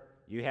sure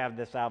you have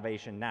the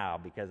salvation now,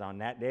 because on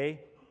that day,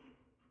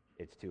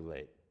 it's too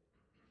late.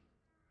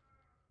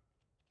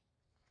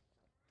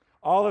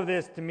 All of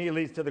this, to me,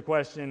 leads to the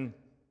question,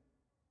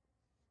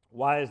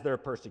 why is there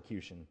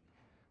persecution?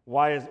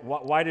 Why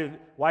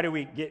do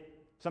we get,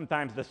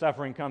 sometimes the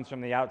suffering comes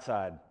from the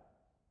outside?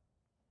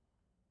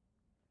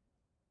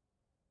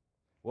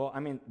 Well,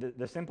 I mean,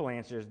 the simple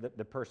answer is that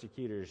the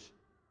persecutors,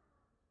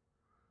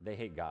 they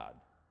hate God.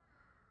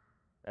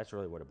 That's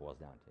really what it boils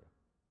down to.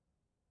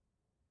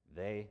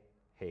 They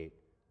hate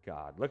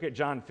God. Look at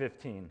John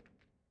 15,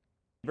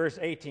 verse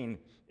 18.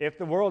 If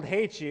the world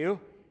hates you,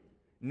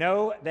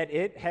 know that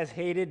it has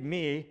hated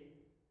me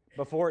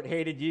before it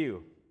hated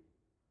you.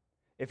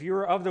 If you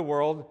were of the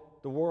world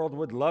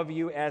would love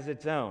you as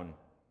its own.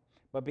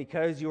 But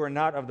because you are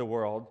not of the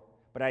world,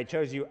 but I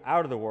chose you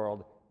out of the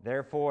world,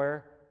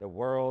 therefore the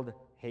world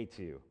hates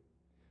you.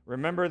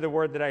 Remember the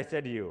word that I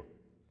said to you,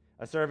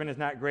 a servant is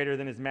not greater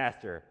than his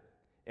master.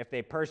 If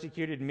they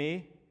persecuted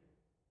me,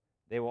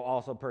 they will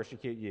also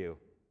persecute you.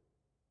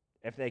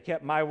 If they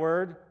kept my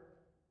word,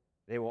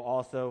 they will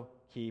also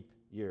keep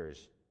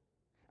yours.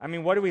 I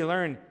mean, what do we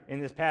learn in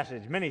this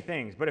passage? Many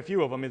things, but a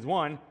few of them is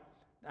one,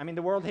 I mean,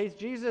 the world hates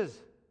Jesus.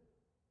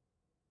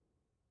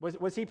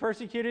 Was he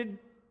persecuted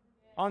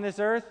on this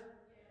earth?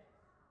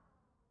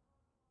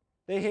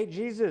 They hate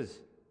Jesus.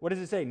 What does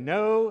it say?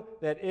 Know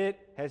that it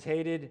has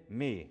hated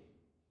me.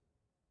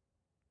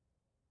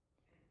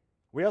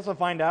 We also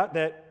find out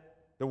that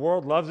the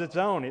world loves its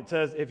own. It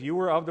says, if you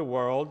were of the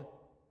world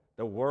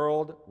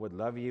would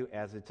love you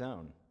as its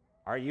own.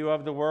 Are you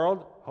of the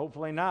world?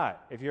 Hopefully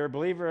not. If you're a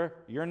believer,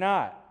 you're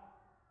not.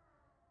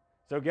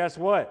 So guess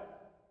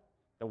what?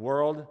 The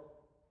world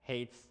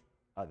hates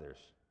others.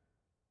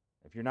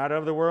 If you're not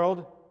of the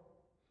world,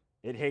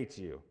 it hates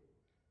you.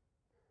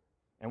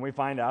 And we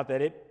find out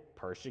that it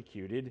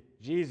persecuted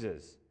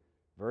Jesus.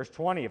 Verse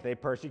 20, if they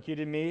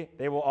persecuted me,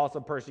 they will also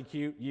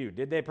persecute you.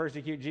 Did they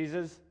persecute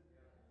Jesus?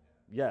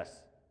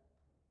 Yes.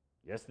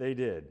 Yes, they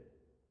did.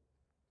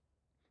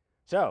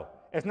 So,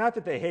 it's not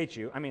that they hate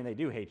you. I mean, they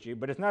do hate you,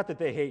 but it's not that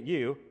they hate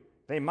you.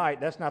 They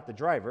might. That's not the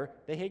driver.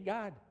 They hate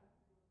God.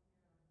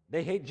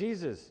 They hate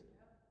Jesus.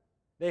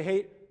 They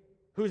hate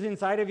who's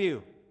inside of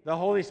you, the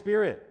Holy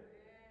Spirit.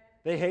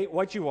 They hate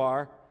what you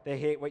are. They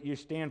hate what you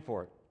stand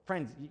for.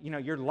 Friends, you know,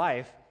 your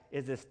life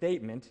is a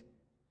statement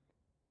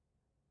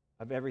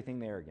of everything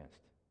they're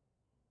against.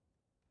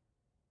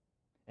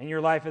 And your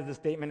life is a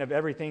statement of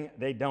everything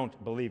they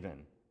don't believe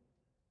in.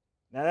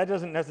 Now, that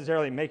doesn't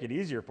necessarily make it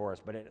easier for us,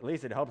 but at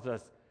least it helps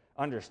us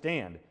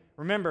understand.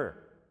 Remember,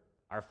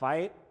 our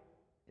fight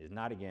is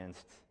not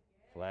against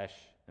flesh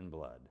and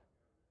blood.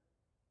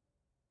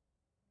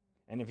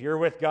 And if you're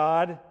with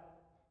God,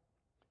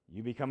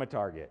 you become a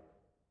target.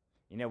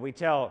 You know, we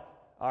tell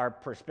our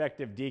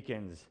prospective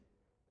deacons,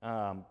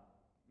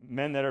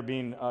 men that are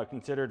being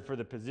considered for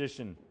the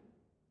position,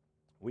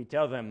 we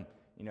tell them,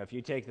 you know, if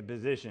you take the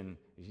position,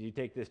 if you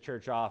take this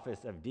church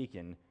office of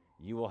deacon,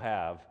 you will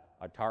have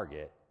a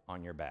target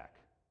on your back.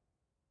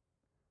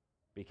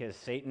 Because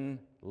Satan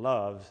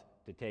loves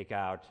to take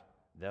out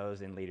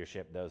those in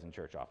leadership, those in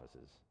church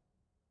offices.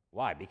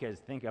 Why? Because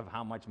think of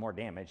how much more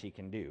damage he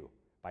can do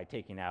by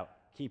taking out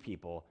key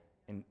people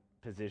in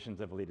positions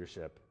of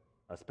leadership,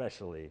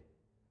 especially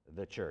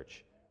the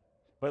church.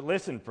 But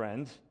listen,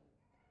 friends,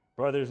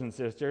 brothers and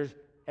sisters,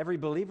 every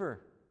believer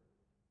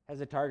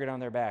has a target on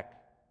their back.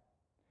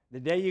 The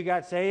day you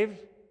got saved,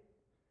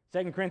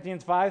 2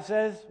 Corinthians 5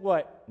 says,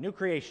 what? New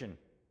creation,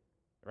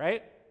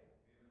 right?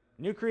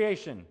 New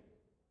creation.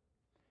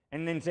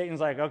 And then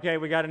Satan's like, okay,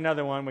 we got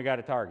another one, we got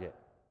a target.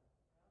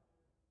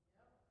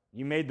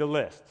 You made the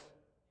list,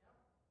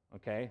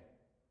 okay?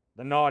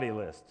 The naughty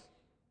list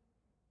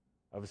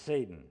of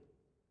Satan.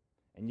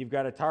 And you've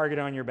got a target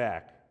on your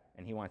back,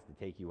 and he wants to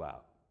take you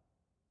out.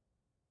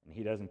 And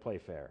he doesn't play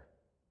fair.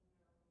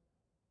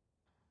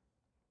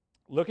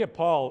 Look at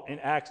Paul in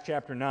Acts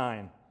chapter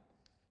 9.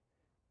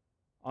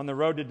 On the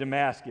road to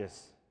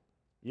Damascus.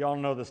 You all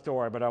know the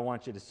story, but I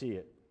want you to see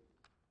it.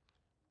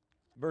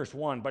 Verse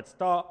 1, But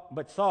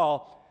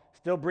Saul,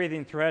 still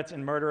breathing threats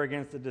and murder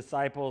against the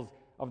disciples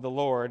of the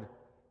Lord,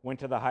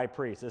 went to the high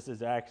priest. This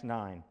is Acts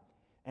 9.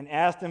 And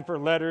asked him for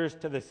letters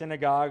to the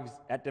synagogues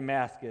at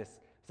Damascus,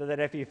 so that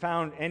if he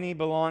found any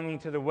belonging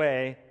to the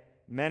way,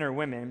 men or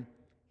women,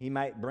 he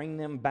might bring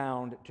them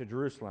bound to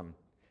Jerusalem.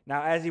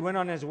 Now as he went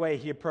on his way,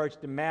 he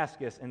approached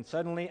Damascus, and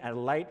suddenly a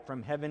light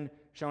from heaven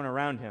shone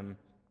around him.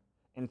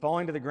 And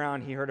falling to the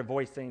ground, he heard a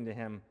voice saying to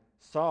him,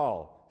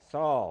 Saul,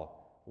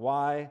 Saul,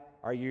 why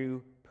are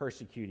you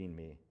persecuting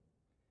me?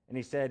 And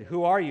he said,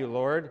 Who are you,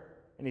 Lord?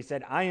 And he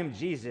said, I am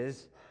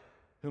Jesus,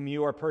 whom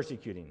you are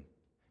persecuting.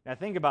 Now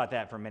think about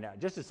that for a minute.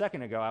 Just a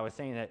second ago, I was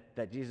saying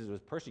that Jesus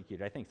was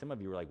persecuted. I think some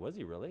of you were like, was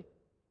he really?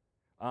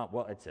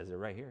 Well, it says it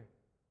right here,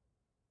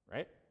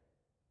 right?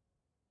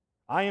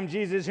 I am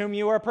Jesus, whom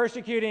you are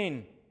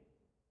persecuting.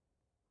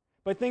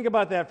 But think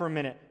about that for a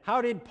minute.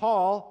 How did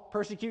Paul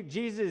persecute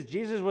Jesus?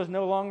 Jesus was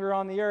no longer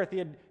on the earth.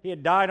 He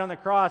had died on the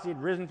cross. He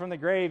had risen from the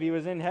grave. He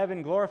was in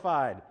heaven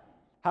glorified.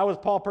 How was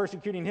Paul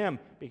persecuting him?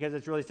 Because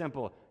it's really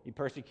simple. You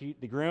persecute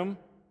the groom,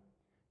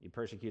 you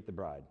persecute the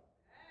bride.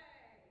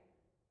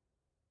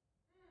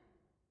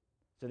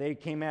 So by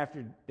coming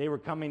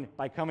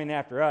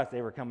after us,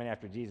 they were coming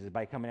after Jesus.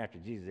 By coming after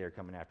Jesus, they were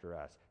coming after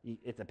us.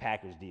 It's a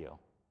package deal.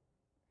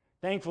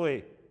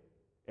 Thankfully,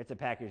 it's a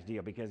package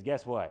deal because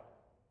guess what?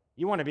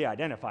 You want to be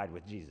identified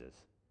with Jesus.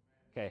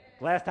 Okay,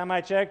 last time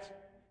I checked,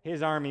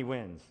 his army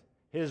wins.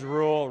 His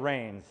rule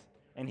reigns.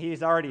 And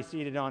he's already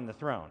seated on the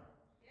throne.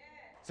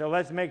 So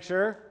let's make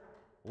sure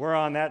we're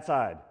on that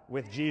side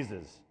with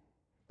Jesus.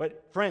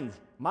 But friends,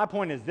 my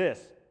point is this.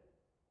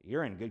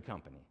 You're in good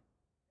company.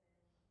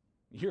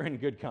 You're in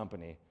good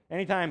company.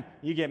 Anytime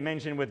you get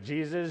mentioned with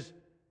Jesus,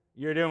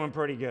 you're doing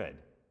pretty good.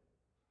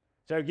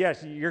 So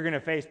yes, you're going to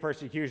face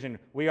persecution.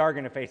 We are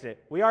going to face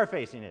it. We are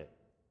facing it.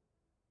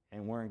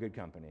 And we're in good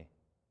company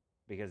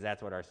because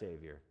that's what our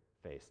Savior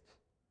faced.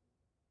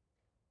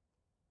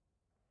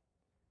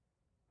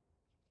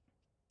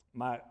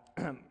 My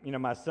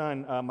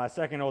son, my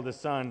second oldest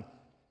son,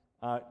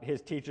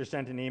 his teacher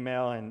sent an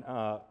email, and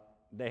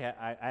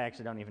I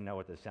actually don't even know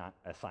what the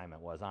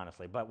assignment was,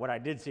 honestly. But what I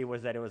did see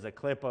was that it was a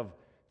clip of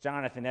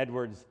Jonathan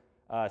Edwards'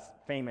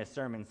 famous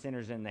sermon,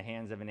 "Sinners in the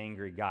Hands of an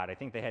Angry God." I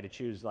think they had to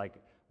choose like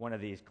one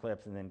of these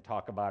clips and then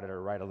talk about it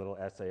or write a little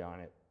essay on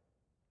it.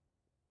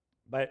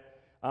 But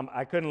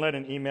I couldn't let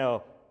an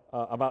email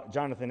about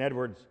Jonathan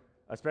Edwards,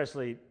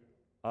 especially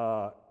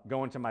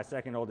going to my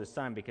second oldest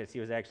son, because he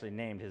was actually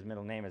named, his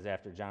middle name is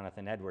after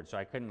Jonathan Edwards, so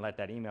I couldn't let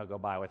that email go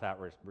by without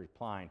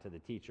replying to the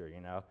teacher,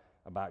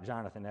 about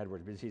Jonathan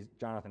Edwards, because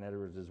Jonathan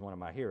Edwards is one of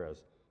my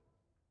heroes.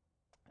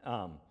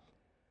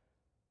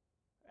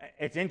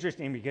 It's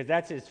interesting because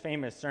that's his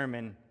famous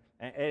sermon.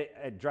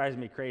 It drives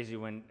me crazy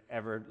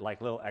whenever,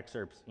 like, little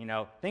excerpts,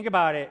 Think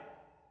about it.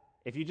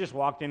 If you just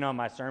walked in on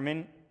my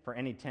sermon for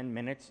any 10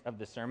 minutes of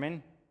the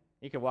sermon,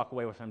 you could walk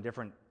away with some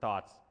different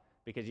thoughts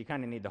because you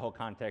kind of need the whole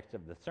context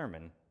of the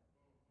sermon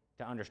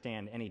to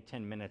understand any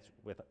 10 minutes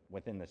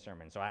within the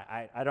sermon. So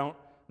I'm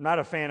not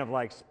a fan of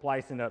like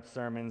splicing up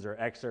sermons or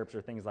excerpts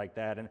or things like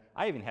that. And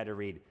I even had to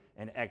read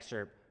an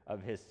excerpt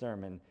of his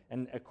sermon.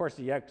 And of course,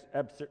 the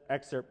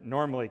excerpt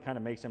normally kind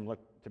of makes him look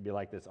to be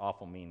like this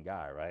awful mean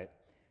guy, right?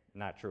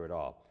 Not true at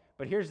all.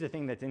 But here's the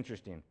thing that's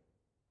interesting.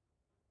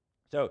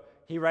 So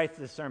he writes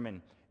this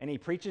sermon and he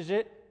preaches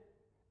it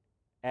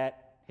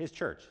at his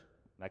church.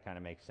 That kind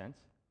of makes sense.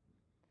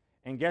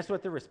 And guess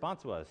what the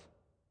response was?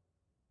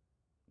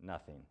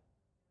 Nothing.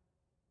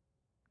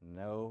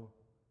 No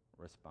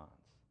response.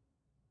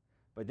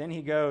 But then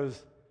he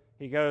goes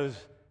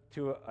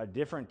to a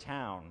different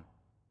town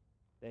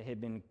that had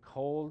been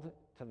cold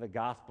to the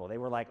gospel. They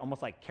were like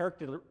almost like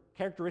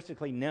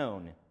characteristically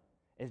known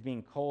as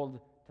being cold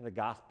to the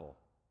gospel.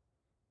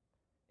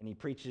 And he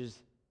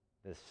preaches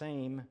the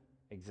same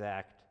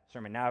exact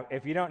sermon. Now,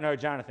 if you don't know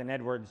Jonathan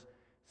Edwards,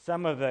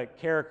 some of the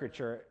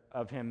caricature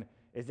of him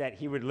is that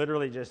he would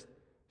literally just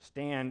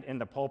stand in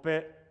the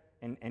pulpit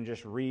and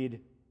just read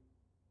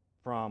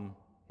from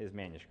his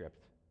manuscript,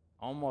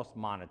 almost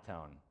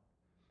monotone.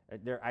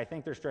 I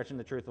think they're stretching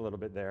the truth a little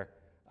bit there,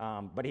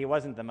 but he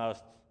wasn't the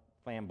most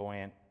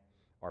flamboyant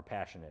or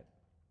passionate.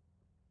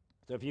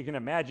 So if you can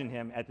imagine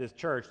him at this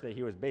church that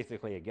he was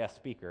basically a guest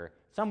speaker,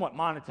 somewhat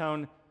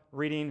monotone,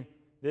 reading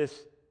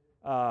this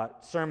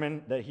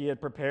sermon that he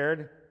had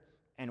prepared,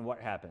 and what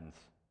happens?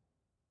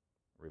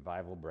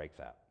 Revival breaks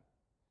out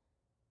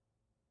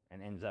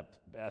and ends up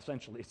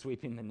essentially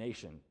sweeping the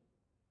nation,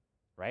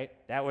 right?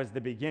 That was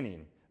the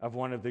beginning of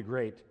one of the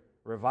great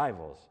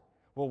revivals.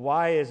 Well,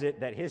 why is it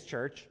that his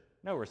church,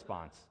 no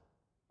response?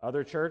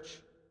 Other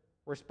church,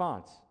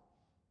 response.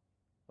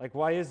 Like,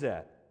 why is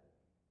that?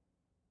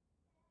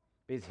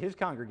 Because his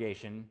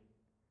congregation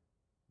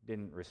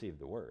didn't receive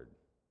the word.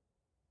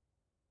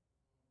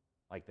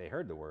 Like, they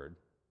heard the word,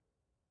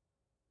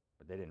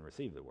 but they didn't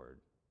receive the word.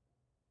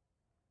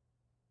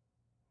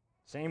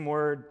 Same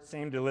word,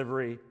 same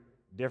delivery,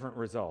 different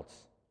results.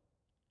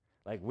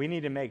 Like, we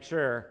need to make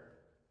sure,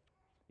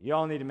 you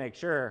all need to make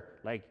sure,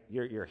 like,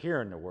 you're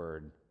hearing the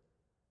word,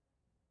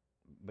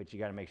 but you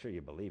got to make sure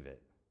you believe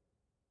it.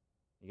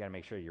 You got to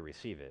make sure you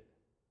receive it.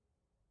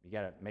 You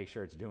got to make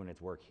sure it's doing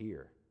its work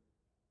here.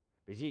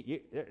 Because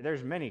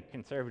there's many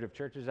conservative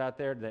churches out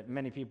there that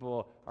many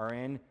people are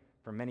in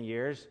for many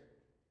years,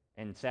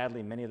 and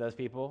sadly, many of those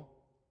people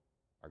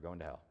are going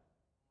to hell.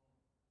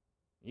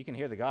 You can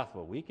hear the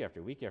gospel week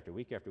after week after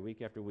week after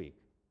week after week,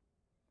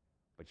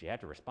 but you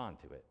have to respond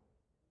to it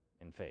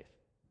in faith.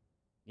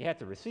 You have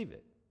to receive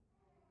it.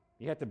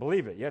 You have to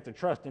believe it. You have to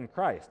trust in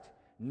Christ.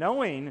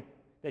 Knowing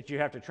that you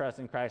have to trust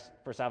in Christ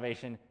for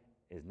salvation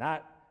is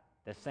not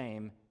the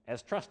same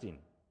as trusting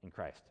in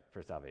Christ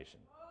for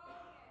salvation.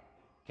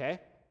 Okay?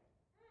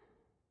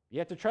 You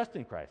have to trust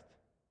in Christ.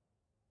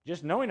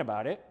 Just knowing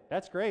about it,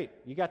 that's great.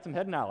 You got some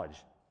head knowledge.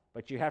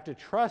 But you have to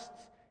trust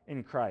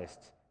in Christ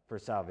for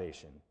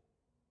salvation.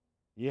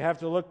 You have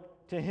to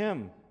look to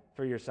Him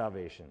for your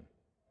salvation.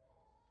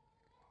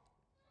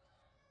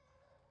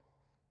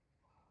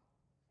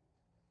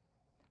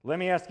 Let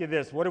me ask you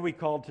this. What are we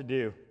called to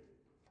do?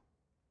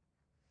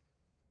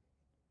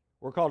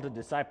 We're called to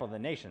disciple the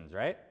nations,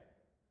 right?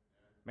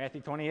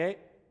 Matthew 28.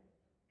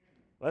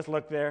 Let's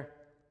look there.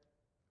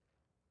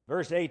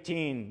 Verse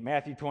 18,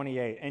 Matthew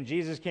 28. And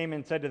Jesus came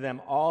and said to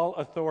them, all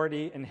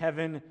authority in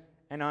heaven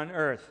and on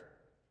earth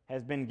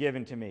has been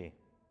given to me.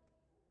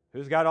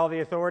 Who's got all the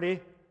authority?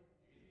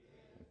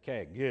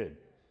 Okay, good.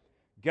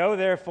 Go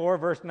therefore,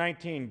 verse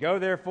 19, go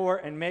therefore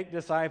and make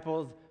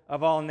disciples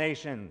of all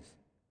nations.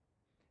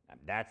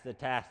 That's the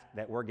task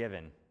that we're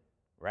given,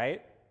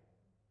 right?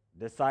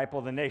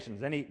 Disciple the nations.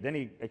 Then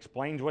he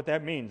explains what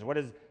that means. What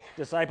does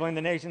discipling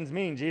the nations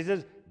mean?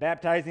 Jesus,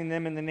 baptizing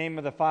them in the name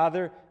of the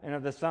Father and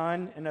of the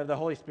Son and of the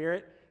Holy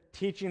Spirit,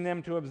 teaching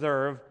them to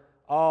observe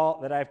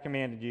all that I've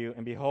commanded you.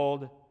 And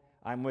behold,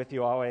 I'm with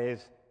you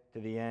always to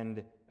the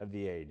end of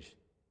the age.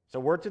 So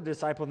we're to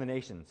disciple the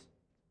nations.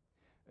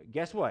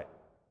 Guess what?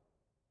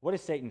 What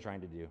is Satan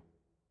trying to do?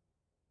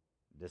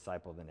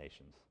 Disciple the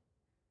nations.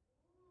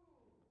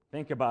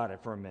 Think about it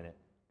for a minute.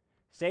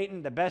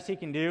 Satan, the best he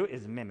can do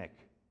is mimic.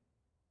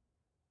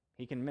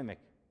 He can mimic.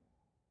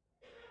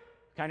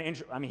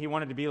 He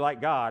wanted to be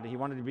like God. He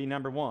wanted to be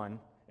number one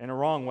in a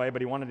wrong way,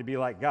 but he wanted to be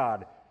like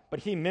God.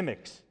 But he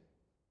mimics.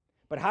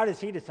 But how does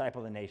he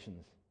disciple the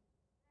nations?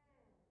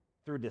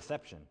 Through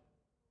deception,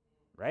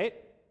 right?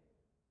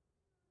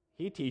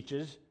 He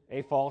teaches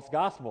a false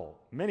gospel,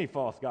 many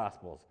false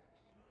gospels.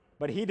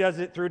 But he does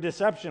it through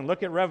deception.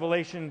 Look at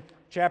Revelation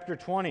chapter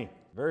 20,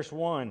 verse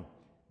 1.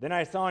 Then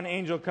I saw an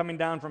angel coming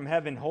down from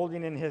heaven,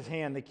 holding in his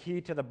hand the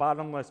key to the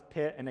bottomless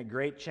pit and a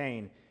great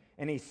chain.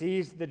 And he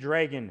seized the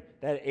dragon,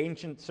 that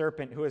ancient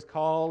serpent, who is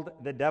called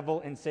the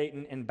devil and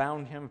Satan, and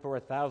bound him for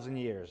 1,000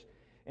 years,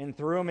 and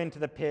threw him into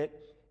the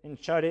pit, and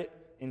shut it,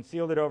 and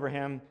sealed it over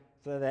him,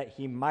 so that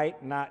he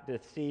might not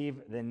deceive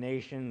the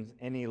nations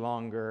any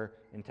longer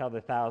until the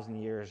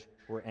 1,000 years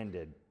were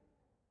ended.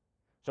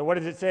 So what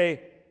does it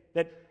say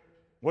that,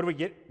 what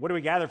do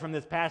we gather from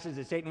this passage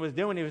that Satan was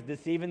doing? He was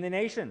deceiving the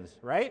nations,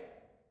 right?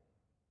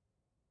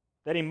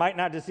 That he might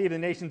not deceive the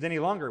nations any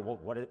longer. Well,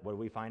 what do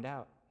we find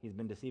out? He's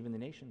been deceiving the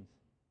nations.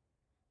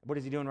 What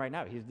is he doing right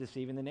now? He's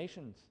deceiving the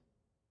nations.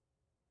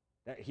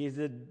 He's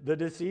the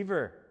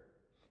deceiver.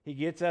 He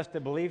gets us to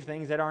believe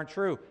things that aren't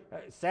true.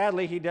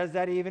 Sadly, he does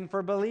that even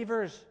for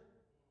believers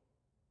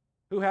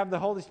who have the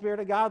Holy Spirit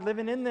of God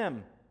living in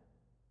them.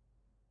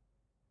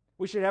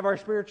 We should have our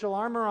spiritual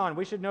armor on.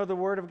 We should know the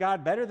Word of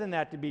God better than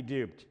that to be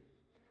duped.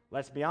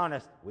 Let's be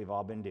honest, we've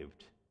all been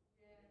duped.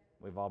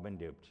 We've all been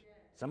duped.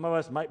 Some of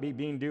us might be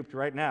being duped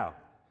right now.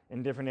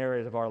 in different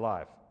areas of our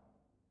life.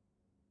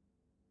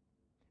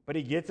 But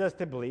he gets us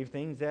to believe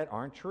things that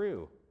aren't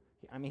true.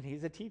 I mean,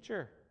 he's a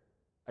teacher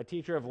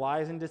of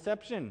lies and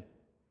deception.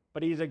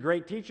 But he's a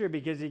great teacher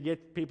because he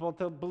gets people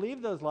to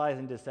believe those lies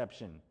and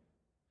deception.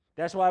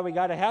 That's why we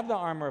got to have the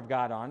armor of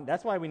God on.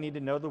 That's why we need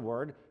to know the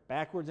word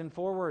backwards and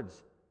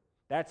forwards.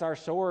 That's our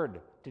sword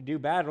to do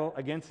battle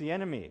against the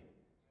enemy.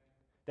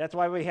 That's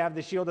why we have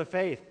the shield of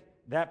faith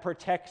that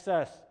protects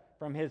us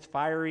from his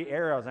fiery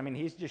arrows. I mean,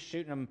 he's just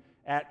shooting them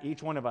at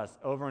each one of us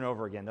over and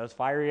over again. Those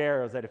fiery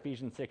arrows that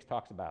Ephesians 6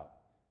 talks about.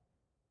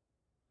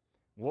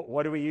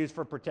 What do we use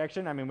for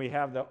protection? I mean, we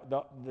have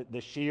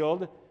the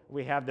shield.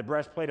 We have the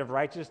breastplate of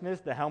righteousness,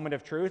 the helmet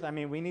of truth. I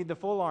mean, we need the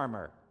full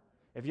armor.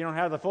 If you don't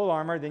have the full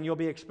armor, then you'll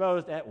be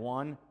exposed at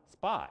one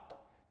spot.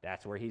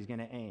 That's where he's going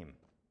to aim.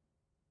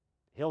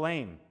 He'll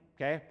aim,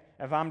 okay?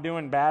 If I'm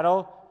doing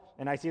battle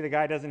and I see the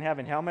guy doesn't have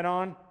a helmet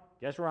on,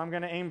 guess where I'm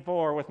going to aim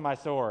for with my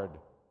sword?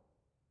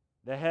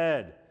 The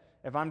head.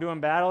 If I'm doing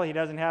battle, he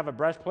doesn't have a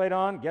breastplate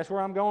on, guess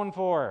where I'm going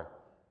for?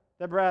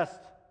 The breast.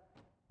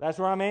 That's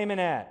where I'm aiming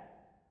at.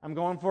 I'm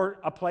going for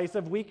a place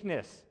of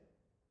weakness.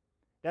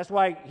 That's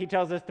why he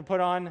tells us to put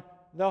on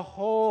the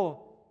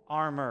whole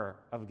armor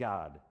of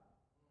God.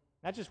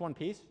 Not just one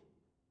piece.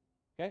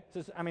 Okay?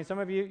 So, I mean, some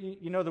of you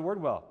know the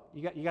word well.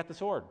 You got the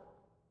sword.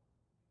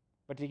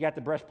 But you got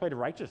the breastplate of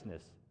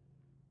righteousness.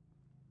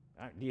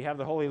 Do you have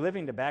the holy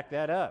living to back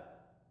that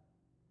up?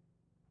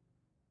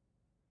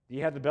 Do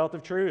you have the belt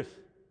of truth?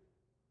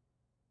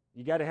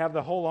 You got to have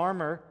the whole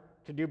armor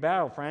to do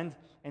battle, friends.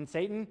 And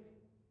Satan,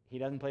 he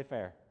doesn't play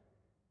fair.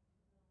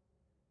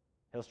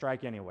 He'll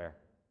strike anywhere.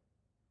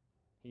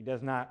 He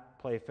does not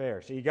play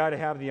fair. So you got to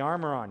have the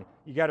armor on.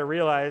 You got to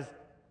realize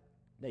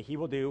that he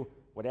will do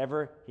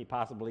whatever he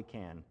possibly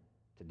can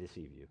to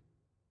deceive you.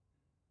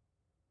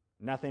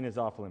 Nothing is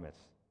off limits.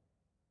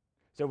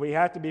 So we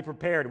have to be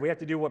prepared. We have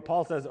to do what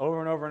Paul says over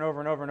and over and over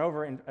and over and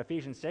over in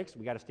Ephesians 6.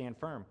 We got to stand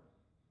firm.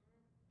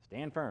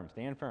 Stand firm,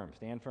 stand firm,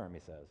 stand firm, he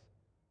says.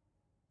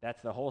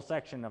 That's the whole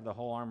section of the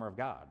whole armor of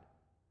God.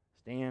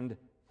 Stand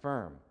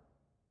firm.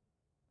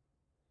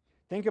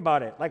 Think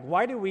about it. Like,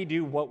 why do we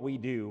do what we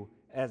do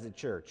as a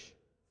church?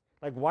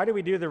 Like, why do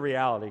we do the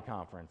reality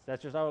conference?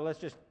 That's just, let's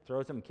just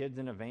throw some kids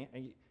in a van,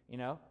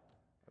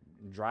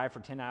 drive for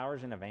 10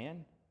 hours in a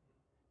van?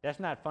 That's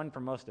not fun for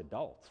most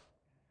adults,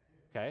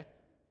 okay?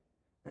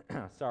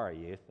 Sorry,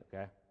 youth,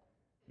 okay?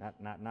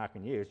 Not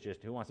knocking you. It's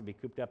just who wants to be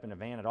cooped up in a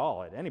van at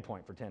all at any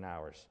point for 10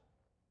 hours?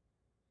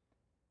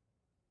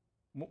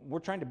 We're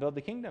trying to build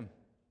the kingdom.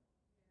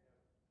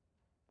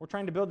 We're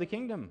trying to build the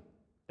kingdom.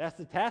 That's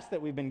the task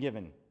that we've been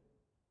given.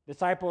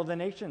 Disciple of the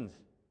nations,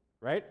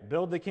 right?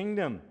 Build the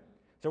kingdom.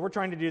 So we're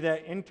trying to do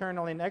that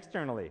internally and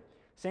externally.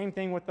 Same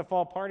thing with the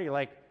fall party.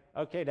 Like,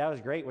 okay, that was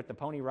great with the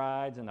pony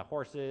rides and the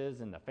horses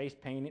and the face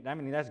painting. I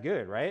mean, that's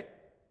good, right?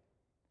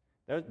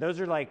 Those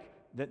are like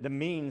the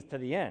means to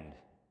the end.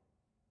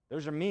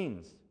 Those are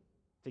means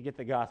to get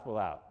the gospel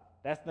out.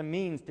 That's the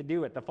means to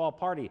do it, the fall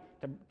party,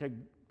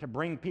 to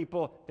bring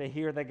people to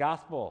hear the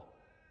gospel.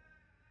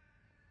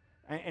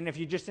 And if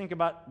you just think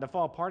about the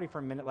fall party for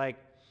a minute, like,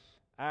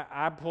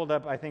 I pulled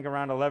up, I think,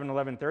 around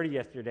 11:30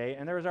 yesterday,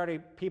 and there was already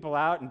people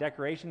out and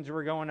decorations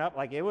were going up.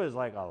 Like, it was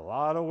like a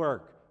lot of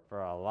work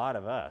for a lot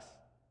of us.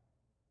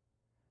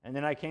 And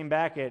then I came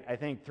back at, I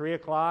think, 3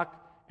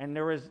 o'clock, and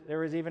there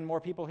was even more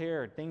people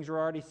here. Things were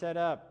already set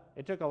up.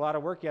 It took a lot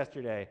of work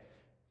yesterday.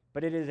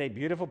 But it is a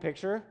beautiful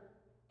picture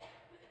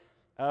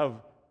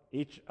of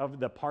each of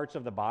the parts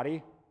of the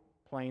body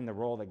playing the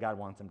role that God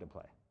wants them to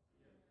play.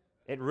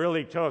 It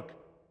really took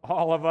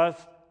all of us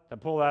to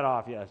pull that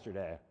off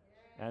yesterday.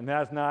 And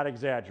that's not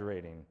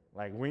exaggerating.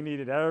 Like, we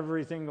needed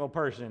every single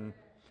person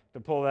to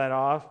pull that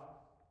off.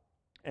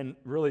 And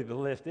really, the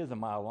list is a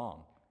mile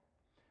long.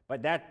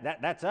 But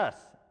that's us.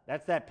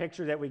 That's that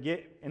picture that we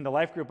get in the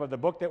life group of the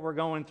book that we're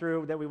going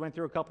through, that we went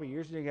through a couple of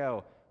years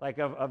ago, like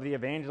of the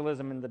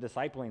evangelism and the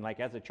discipling, like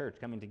as a church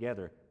coming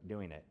together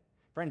doing it.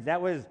 Friends,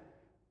 that was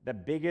the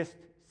biggest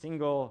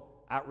single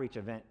outreach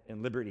event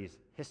in Liberty's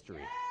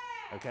history.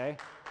 Okay?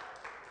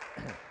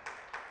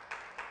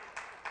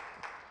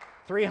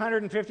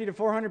 350 to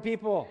 400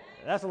 people.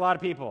 That's a lot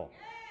of people.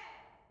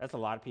 That's a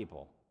lot of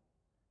people.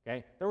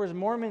 Okay? There was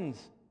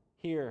Mormons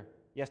here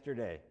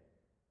yesterday,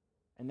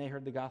 and they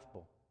heard the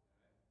gospel.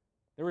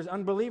 There was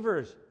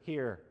unbelievers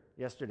here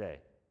yesterday,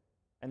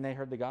 and they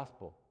heard the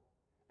gospel.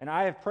 And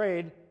I have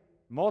prayed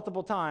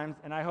multiple times,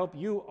 and I hope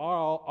you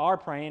all are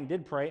praying,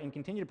 did pray, and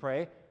continue to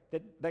pray,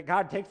 that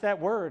God takes that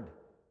word,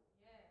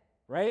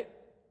 right?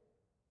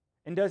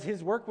 And does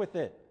his work with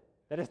it,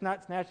 that it's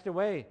not snatched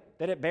away,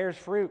 that it bears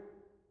fruit.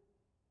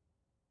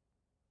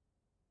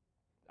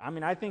 I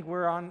mean, I think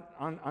we're on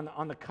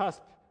the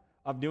cusp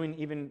of doing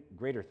even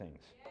greater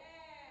things. Yes,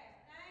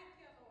 thank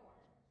you, Lord.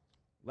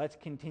 Let's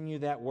continue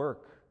that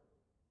work.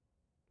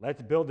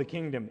 Let's build the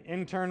kingdom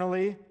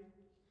internally.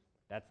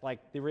 That's like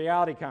the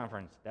reality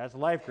conference. That's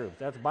life groups.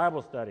 That's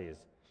Bible studies.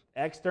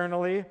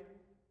 Externally,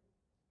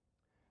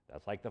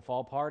 That's like the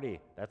fall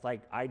party. That's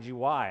like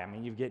IGY. I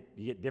mean, you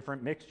get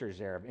different mixtures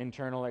there of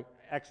internal,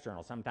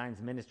 external. Sometimes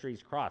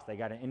ministries cross. They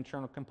got an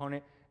internal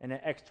component and an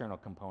external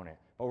component.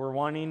 But we're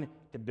wanting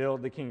to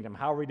build the kingdom.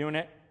 How are we doing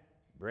it?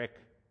 Brick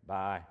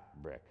by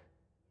brick.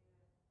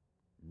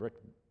 Brick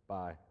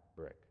by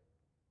brick.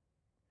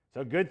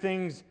 So good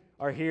things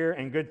are here,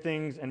 and good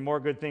things and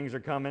more good things are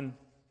coming.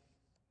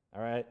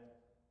 All right?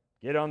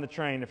 Get on the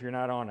train if you're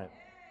not on it.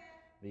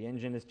 The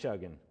engine is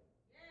chugging.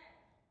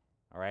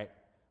 All right?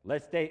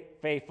 Let's stay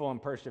faithful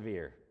and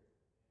persevere.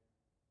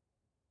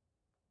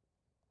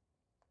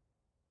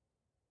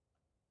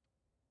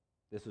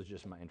 This was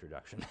just my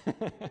introduction.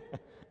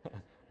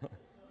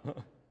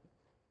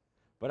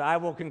 But I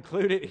will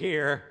conclude it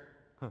here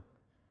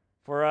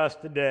for us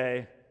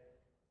today.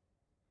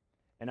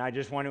 And I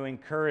just want to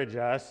encourage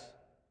us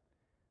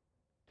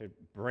to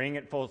bring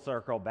it full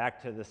circle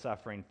back to the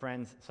suffering.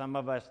 Friends, some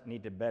of us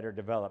need to better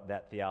develop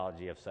that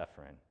theology of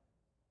suffering.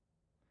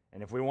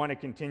 And if we want to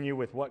continue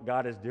with what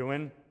God is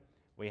doing,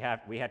 we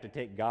have to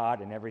take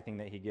God and everything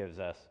that he gives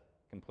us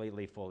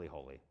completely, fully,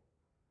 wholly.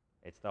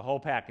 It's the whole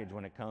package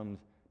when it comes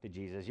to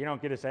Jesus. You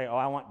don't get to say, oh,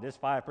 I want this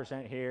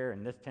 5% here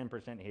and this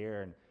 10%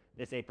 here and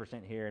this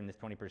 8% here and this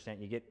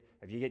 20%.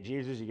 If you get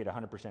Jesus, you get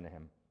 100% of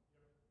him.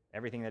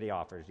 Everything that he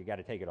offers, you got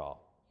to take it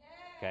all.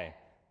 Okay?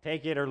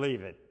 Take it or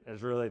leave it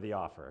is really the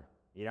offer.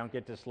 You don't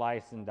get to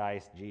slice and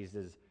dice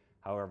Jesus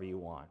however you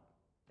want.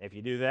 If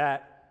you do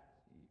that,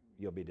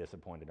 you'll be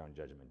disappointed on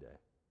Judgment Day.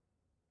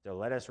 So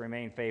let us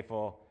remain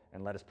faithful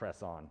and let us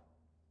press on.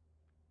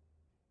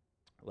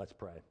 Let's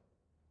pray.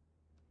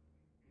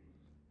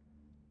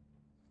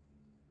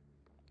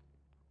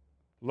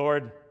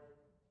 Lord,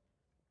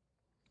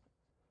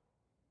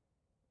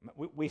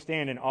 we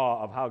stand in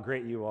awe of how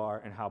great you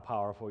are and how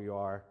powerful you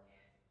are.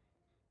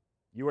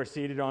 You are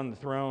seated on the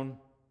throne.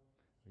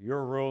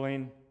 You're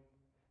ruling,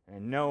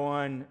 and no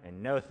one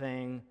and no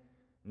thing,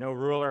 no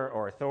ruler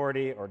or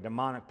authority or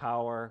demonic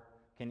power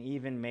can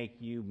even make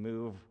you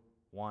move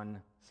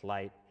one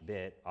slight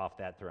bit off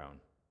that throne.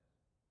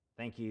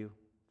 Thank you,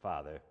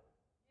 Father.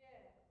 Yeah.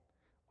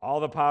 All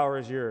the power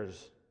is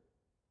yours.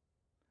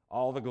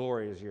 All the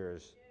glory is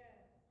yours.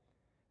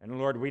 Yeah. And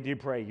Lord, we do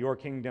pray, your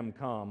kingdom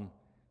come,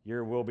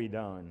 your will be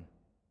done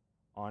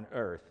on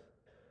earth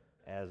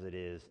as it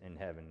is in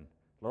heaven.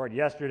 Lord,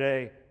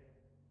 yesterday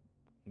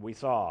we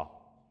saw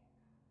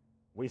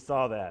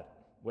that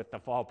with the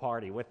fall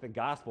party, with the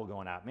gospel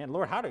going out. Man,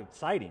 Lord, how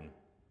exciting.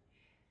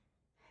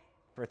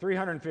 For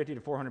 350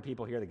 to 400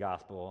 people hear the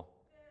gospel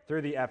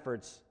through the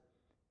efforts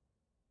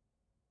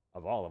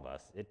of all of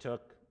us. It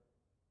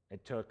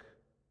took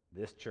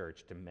this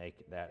church to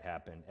make that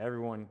happen.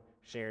 Everyone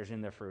shares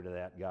in the fruit of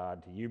that,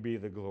 God. To you be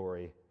the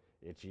glory.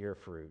 It's your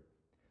fruit.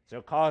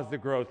 So cause the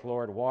growth,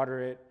 Lord.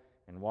 Water it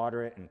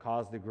and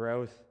cause the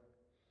growth.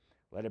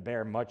 Let it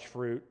bear much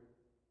fruit.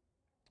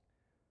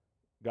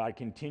 God,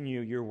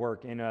 continue your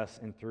work in us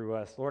and through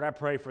us. Lord, I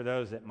pray for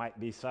those that might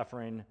be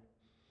suffering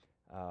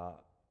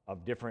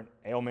of different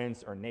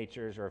ailments or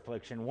natures or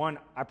affliction. One,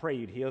 I pray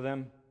you'd heal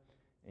them.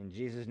 In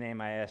Jesus'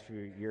 name, I ask for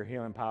your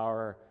healing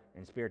power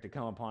and spirit to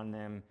come upon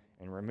them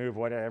and remove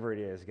whatever it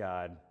is,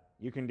 God.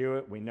 You can do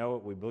it. We know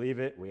it. We believe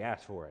it. We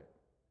ask for it.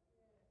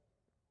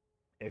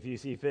 If you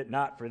see fit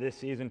not for this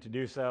season to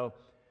do so,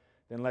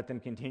 then let them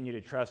continue to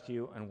trust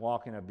you and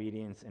walk in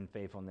obedience and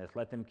faithfulness.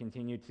 Let them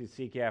continue to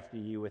seek after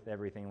you with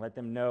everything. Let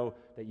them know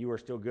that you are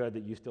still good,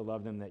 that you still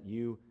love them, that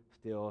you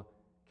still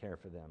care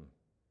for them.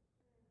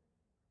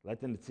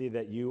 Let them see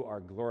that you are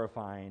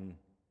glorifying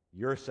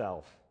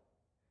yourself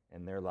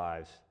in their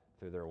lives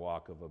through their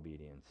walk of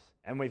obedience.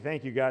 And we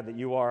thank you, God, that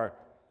you are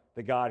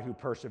the God who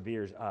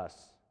perseveres us.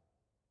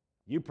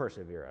 You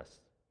persevere us.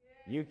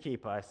 You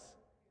keep us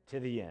to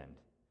the end.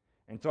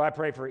 And so I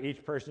pray for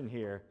each person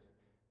here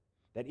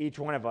that each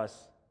one of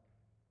us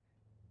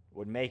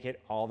would make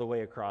it all the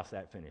way across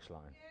that finish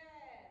line.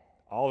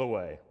 All the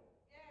way.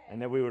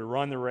 And that we would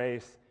run the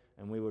race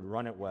and we would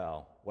run it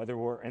well. Whether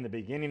we're in the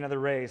beginning of the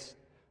race,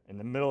 in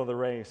the middle of the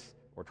race,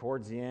 or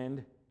towards the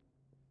end,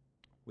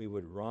 we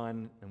would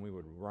run and we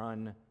would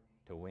run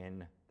to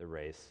win the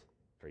race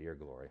for your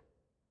glory.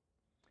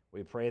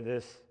 We pray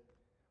this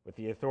with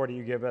the authority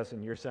you give us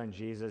in your Son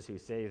Jesus, who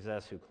saves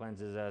us, who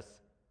cleanses us,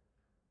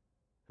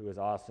 who is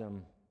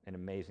awesome and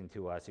amazing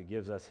to us, who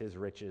gives us his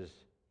riches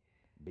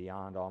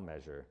beyond all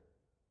measure.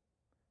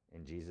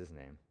 In Jesus'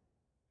 name,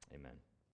 amen.